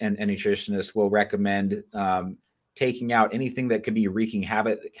coaches and nutritionists will recommend taking out anything that could be wreaking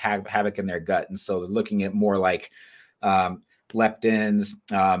havoc in their gut. And so looking at more like leptins,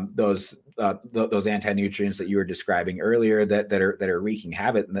 those anti-nutrients that you were describing earlier that are wreaking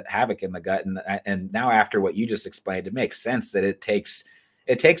havoc in the gut. And now after what you just explained, it makes sense that it takes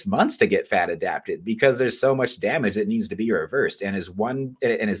months to get fat adapted because there's so much damage that needs to be reversed. And is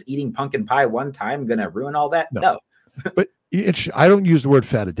eating pumpkin pie one time going to ruin all that? No. But I don't use the word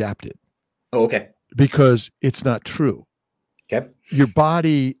fat adapted. Oh, okay. Because it's not true. Okay. Your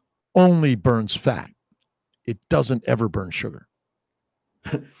body only burns fat. It doesn't ever burn sugar.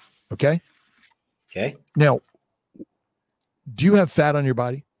 Okay. Okay. Now, do you have fat on your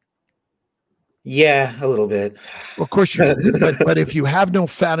body? Yeah, a little bit. Well, of course you do. But if you have no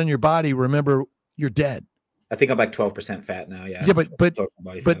fat on your body, remember, you're dead. I think I'm like 12% fat now. Yeah. Yeah,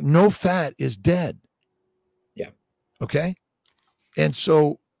 but no fat is dead. Yeah. Okay. And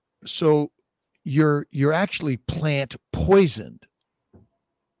so you're actually plant poisoned.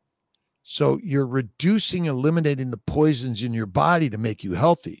 So you're eliminating the poisons in your body to make you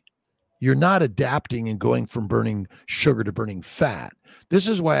healthy. You're not adapting and going from burning sugar to burning fat. This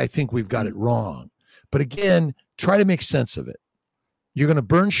is why I think we've got it wrong. But again, try to make sense of it. You're going to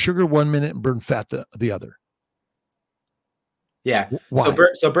burn sugar 1 minute and burn fat the other. Yeah. Why?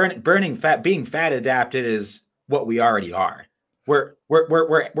 So burning fat, being fat adapted is what we already are. We're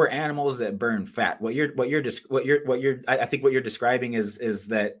animals that burn fat. I think what you're describing is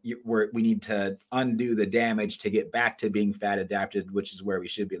that we need to undo the damage to get back to being fat adapted, which is where we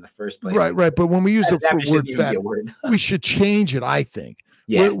should be in the first place. Right. But when we use the word fat, we should change it. I think.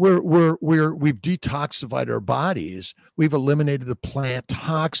 Yeah. We've detoxified our bodies. We've eliminated the plant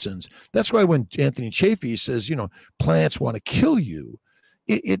toxins. That's why when Anthony Chaffee says, plants want to kill you,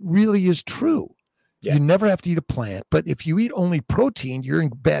 it really is true. Yeah. You never have to eat a plant, but if you eat only protein, you're in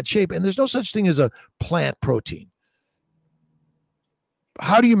bad shape. And there's no such thing as a plant protein.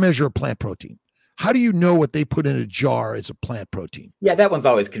 How do you measure a plant protein? How do you know what they put in a jar is a plant protein? Yeah, that one's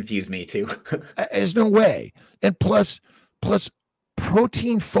always confused me too. There's no way. And plus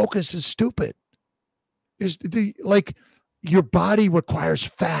protein focus is stupid. Your body requires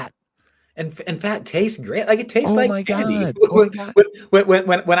fat. And fat tastes great. Like it tastes my candy. God. Oh my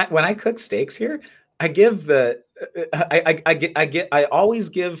God. When I cook steaks here, I always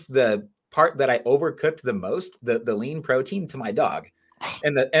give the part that I overcooked the most, the lean protein, to my dog.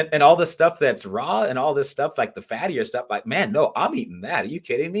 And all the stuff that's raw and all this stuff, like the fattier stuff, like, man, no, I'm eating that. Are you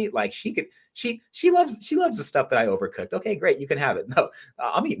kidding me? Like she loves the stuff that I overcooked. Okay, great. You can have it. No,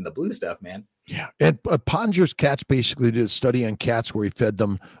 I'm eating the blue stuff, man. Yeah. And Pottinger's cats basically did a study on cats where he fed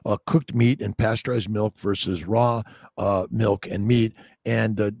them cooked meat and pasteurized milk versus raw milk and meat.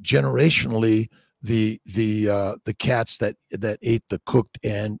 And generationally, the cats that ate the cooked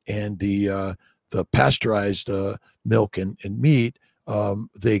and the pasteurized milk and meat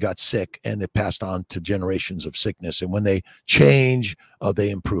they got sick and they passed on to generations of sickness. And when they change, they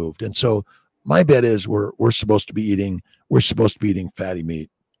improved. And so my bet is we're supposed to be eating fatty meat.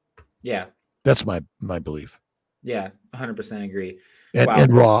 Yeah. That's my belief. Yeah. 100% agree.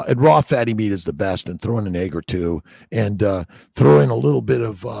 And, Wow. and raw fatty meat is the best, and throw in an egg or two, and throw in a little bit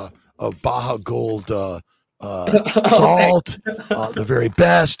of Baja Gold salt, the very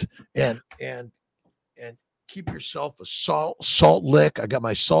best, and keep yourself a salt lick. I got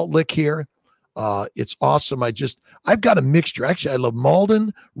my salt lick here. It's awesome. I've got a mixture. Actually, I love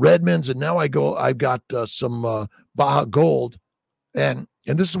Malden, Redmond's, and now I've got some Baja Gold, and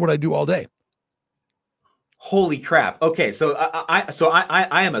this is what I do all day. Holy crap. Okay, so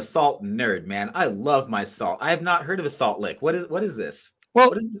I am a salt nerd, man. I love my salt. I have not heard of a salt lick. What is this?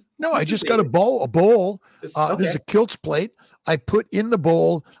 Well, no, I just got a bowl. Okay. This is a Kiltz plate. I put in the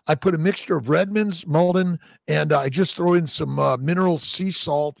bowl, I put a mixture of Redmond's, Malden, and I just throw in some mineral sea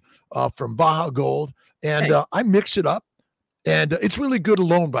salt from Baja Gold, and I mix it up. And it's really good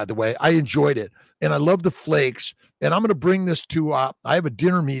alone, by the way. I enjoyed it, and I love the flakes. And I'm going to bring this to, I have a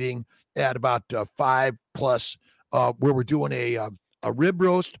dinner meeting at about 5+, where we're doing a rib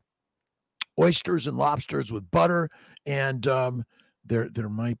roast, oysters and lobsters with butter, and there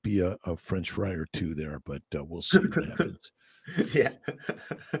might be a French fry or two there, but we'll see what happens. Yeah.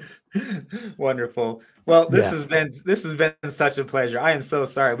 Wonderful. Well, this has been such a pleasure. I am so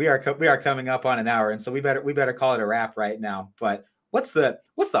sorry. We are coming up on an hour, and so we better call it a wrap right now. But what's the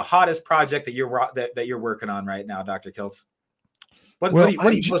hottest project that you're working on right now, Dr. Kiltz? What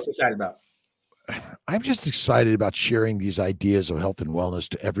are you most excited about? I'm just excited about sharing these ideas of health and wellness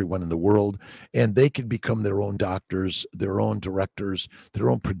to everyone in the world, and they can become their own doctors, their own directors, their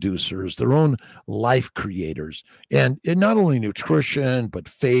own producers, their own life creators, and not only nutrition, but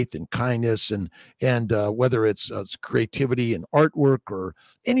faith and kindness, and whether it's creativity and artwork or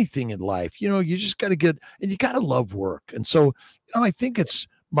anything in life, you just got to you got to love work. And so, I think it's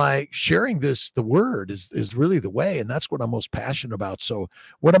my sharing the word is really the way, and that's what I'm most passionate about. So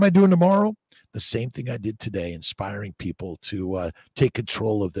what am I doing tomorrow? The same thing I did today, inspiring people to take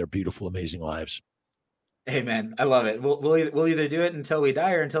control of their beautiful, amazing lives. Amen. I love it. We'll either do it until we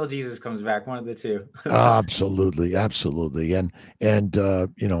die or until Jesus comes back. One of the two. Absolutely. And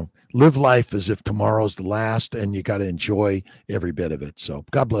live life as if tomorrow's the last, and you got to enjoy every bit of it. So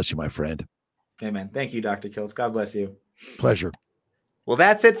God bless you, my friend. Amen. Thank you, Dr. Kiltz. God bless you. Pleasure. Well,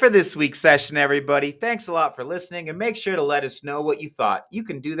 that's it for this week's session, everybody. Thanks a lot for listening, and make sure to let us know what you thought. You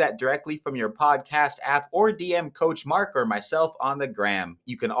can do that directly from your podcast app or DM Coach Mark or myself on the gram.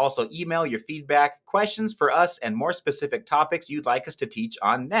 You can also email your feedback, questions for us, and more specific topics you'd like us to teach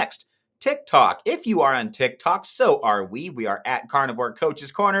on next. TikTok. If you are on TikTok, so are we. We are at Carnivore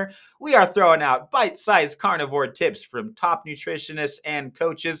Coach's Corner. We are throwing out bite-sized carnivore tips from top nutritionists and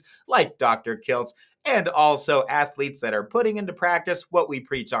coaches like Dr. Kiltz, and also athletes that are putting into practice what we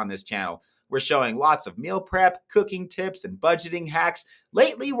preach on this channel. We're showing lots of meal prep, cooking tips, and budgeting hacks.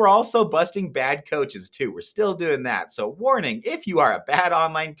 Lately, we're also busting bad coaches too. We're still doing that. So warning, if you are a bad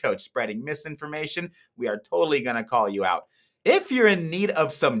online coach spreading misinformation, we are totally going to call you out. If you're in need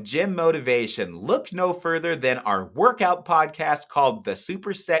of some gym motivation, look no further than our workout podcast called the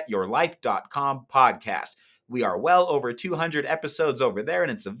SupersetYourLife.com podcast. We are well over 200 episodes over there,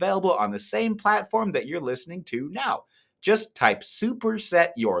 and it's available on the same platform that you're listening to now. Just type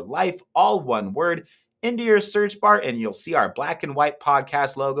Superset Your Life, all one word, into your search bar, and you'll see our black and white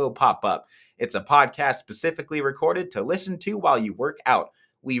podcast logo pop up. It's a podcast specifically recorded to listen to while you work out.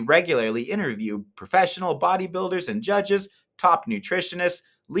 We regularly interview professional bodybuilders and judges, top nutritionists,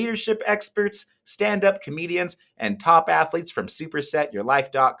 leadership experts, stand-up comedians, and top athletes from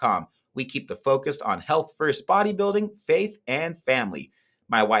SupersetYourLife.com. We keep the focus on health-first bodybuilding, faith, and family.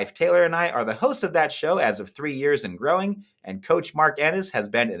 My wife Taylor and I are the hosts of that show as of 3 years and growing, and Coach Mark Ennis has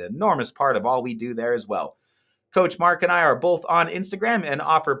been an enormous part of all we do there as well. Coach Mark and I are both on Instagram and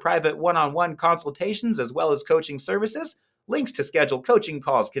offer private one-on-one consultations as well as coaching services. Links to scheduled coaching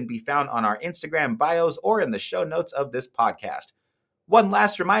calls can be found on our Instagram bios or in the show notes of this podcast. One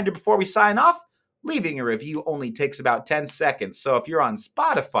last reminder before we sign off. Leaving a review only takes about 10 seconds, so if you're on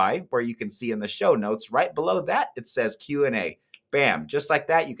Spotify, where you can see in the show notes, right below that, it says Q&A. Bam, just like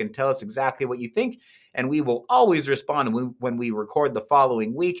that, you can tell us exactly what you think, and we will always respond when we record the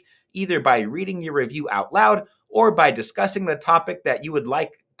following week, either by reading your review out loud, or by discussing the topic that you would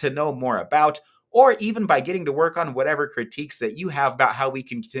like to know more about, or even by getting to work on whatever critiques that you have about how we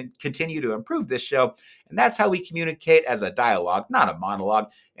can continue to improve this show. And that's how we communicate as a dialogue, not a monologue,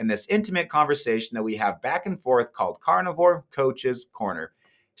 in this intimate conversation that we have back and forth called Carnivore Coach's Corner.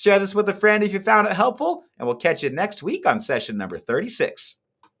 Share this with a friend if you found it helpful, and we'll catch you next week on session number 36.